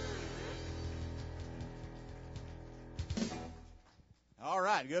 All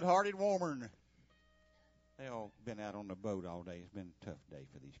right, good-hearted woman. They all been out on the boat all day. It's been a tough day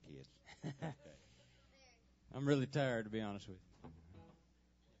for these kids. Tough day. I'm really tired, to be honest with you.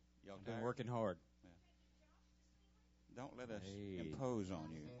 Y'all Been tired? working hard. Don't let us Hey. impose on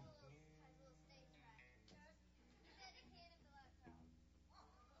you.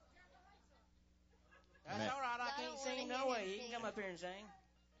 That's Matt. all right. I I can't don't sing wanna no hear way. him You can sing. come up here and sing.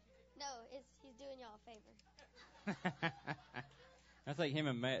 No, he's doing y'all a favor. I think him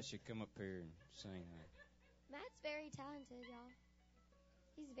and Matt should come up here and sing. Matt's very talented, y'all.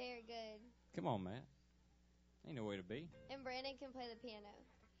 He's very good. Come on, Matt. Ain't no way to be. And Brandon can play the piano.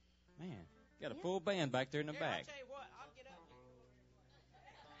 Man, got a Yeah. full band back there in the Here, back. I'll tell you what. I'll get up.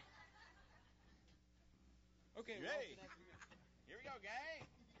 Okay, ready? Here we go, gang.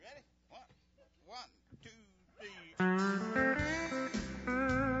 Ready? One, two, three.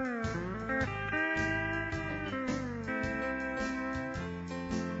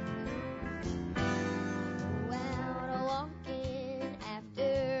 Go out walking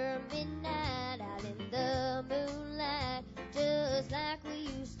after midnight, out in the moonlight, just like we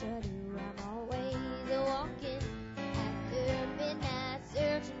used to do. I'm always walking after midnight,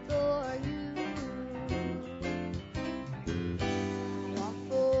 searching for you. Walk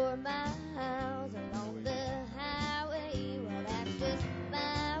for miles along the highway, well that's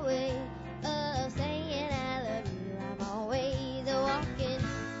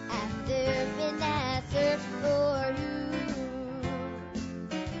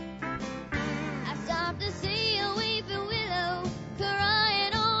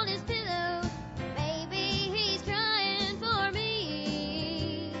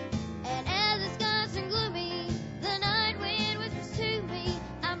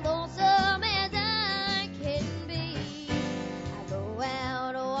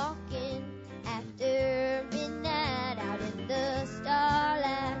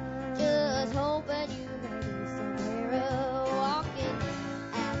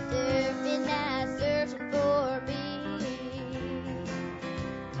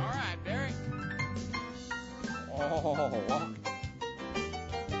Oh.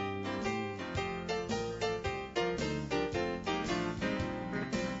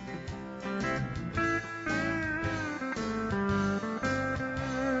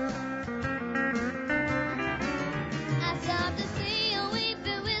 I stopped to see a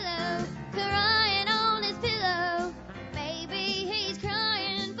weeping willow crying on his pillow. Maybe he's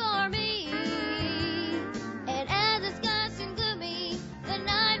crying for me. And as the skies seem gloomy, the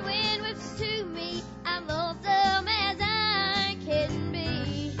night wind whips to me. I'm lonesome as I can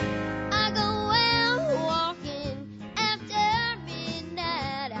be. I go out walking after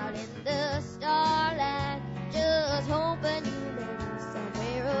midnight out in the starlight, just hoping you may be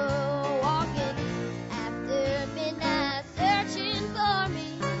somewhere walking after midnight, searching for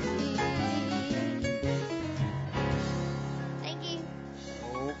me. Thank you.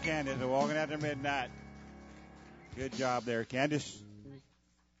 Oh, Candace, walking after midnight. Good job there, Candace.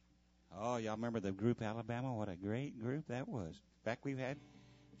 Oh, y'all remember the group Alabama? What a great group that was. In fact, we've had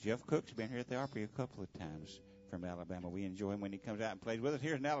Jeff Cook's been here at the Opry a couple of times from Alabama. We enjoy him when he comes out and plays with us.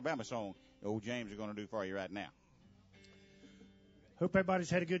 Here's an Alabama song old James is going to do for you right now. Hope everybody's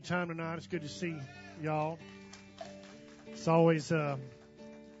had a good time tonight. It's good to see y'all. It's always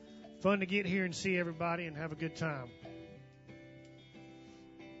fun to get here and see everybody and have a good time.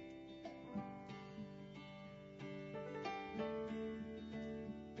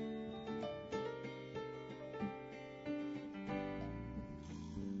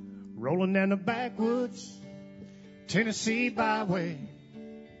 Rolling down the backwoods, Tennessee byway.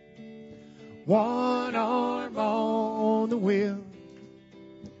 One arm on the wheel,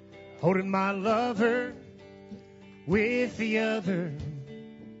 holding my lover with the other.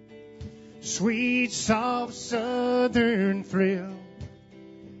 Sweet, soft, southern thrill.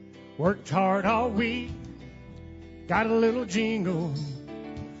 Worked hard all week, got a little jingle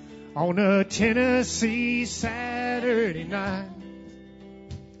on a Tennessee Saturday night.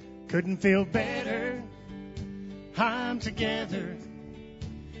 Couldn't feel better, I'm together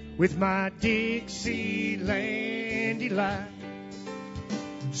with my Dixieland delight.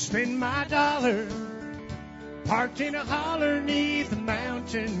 Spend my dollar, parked in a holler 'neath the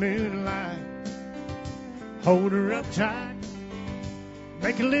mountain moonlight. Hold her up tight,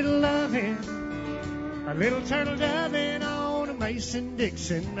 make a little loving, a little turtle doving on a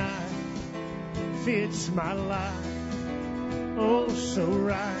Mason-Dixon night. Fits my life, oh so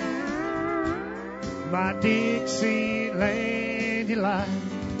right. My Dixieland delight.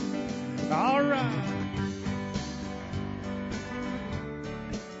 All right.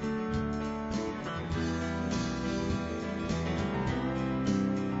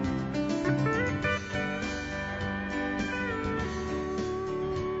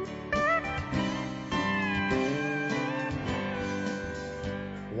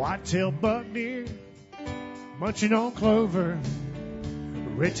 Whitetail buck deer, munching on clover.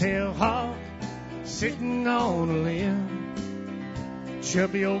 Red-tailed hawk, sitting on a limb.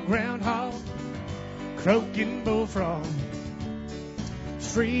 Chubby old groundhog, croaking bullfrog.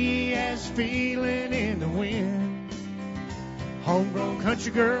 Free as feeling in the wind. Homegrown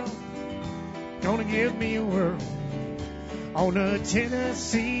country girl, gonna give me a whirl on a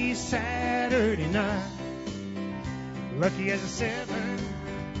Tennessee Saturday night. Lucky as a 7,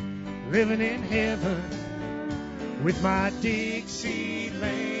 living in heaven with my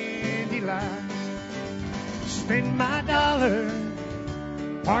Dixieland delight. Spend my dollar,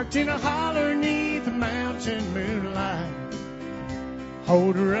 parked in a holler 'neath the mountain moonlight.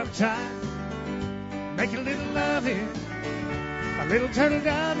 Hold her up tight, make a little loving, a little turtle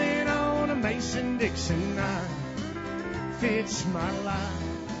doving on a Mason-Dixon night. Fits my life,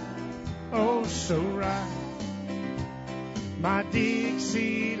 oh so right. My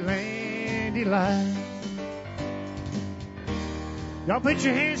Dixieland delight. Y'all put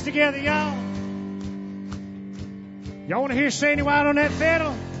your hands together, y'all. Y'all want to hear Sandy White on that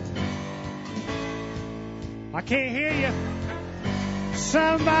fiddle? I can't hear you.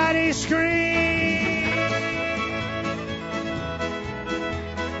 Somebody scream.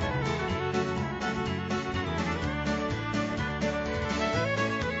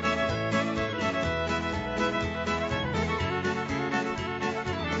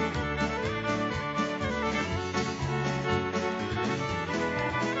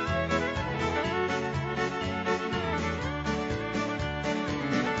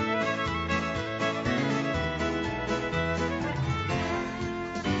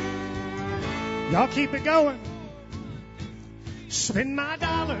 Y'all keep it going. Spend my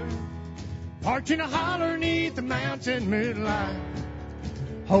dollar, parked in a holler 'neath the mountain moonlight.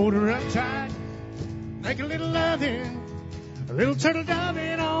 Hold her up tight, make a little loving, a little turtle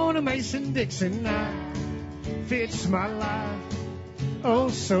doving on a Mason-Dixon night. fits my life oh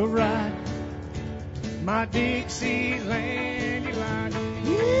so right. My Dixieland delight.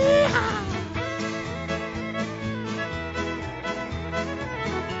 Yeah.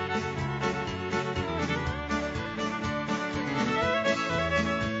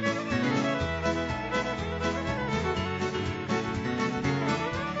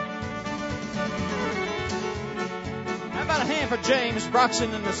 For James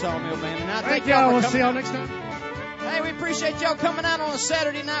Broxton and the Sawmill Band. And I thank y'all. We'll see y'all next time. Hey, we appreciate y'all coming out on a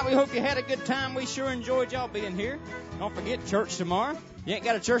Saturday night. We hope you had a good time. We sure enjoyed y'all being here. Don't forget church tomorrow. You ain't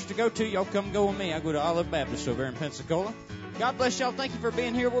got a church to go to, y'all come go with me. I go to Olive Baptist over in Pensacola. God bless y'all. Thank you for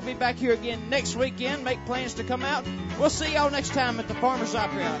being here. We'll be back here again next weekend. Make plans to come out. We'll see y'all next time at the Farmers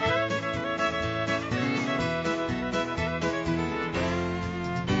Opry Hour.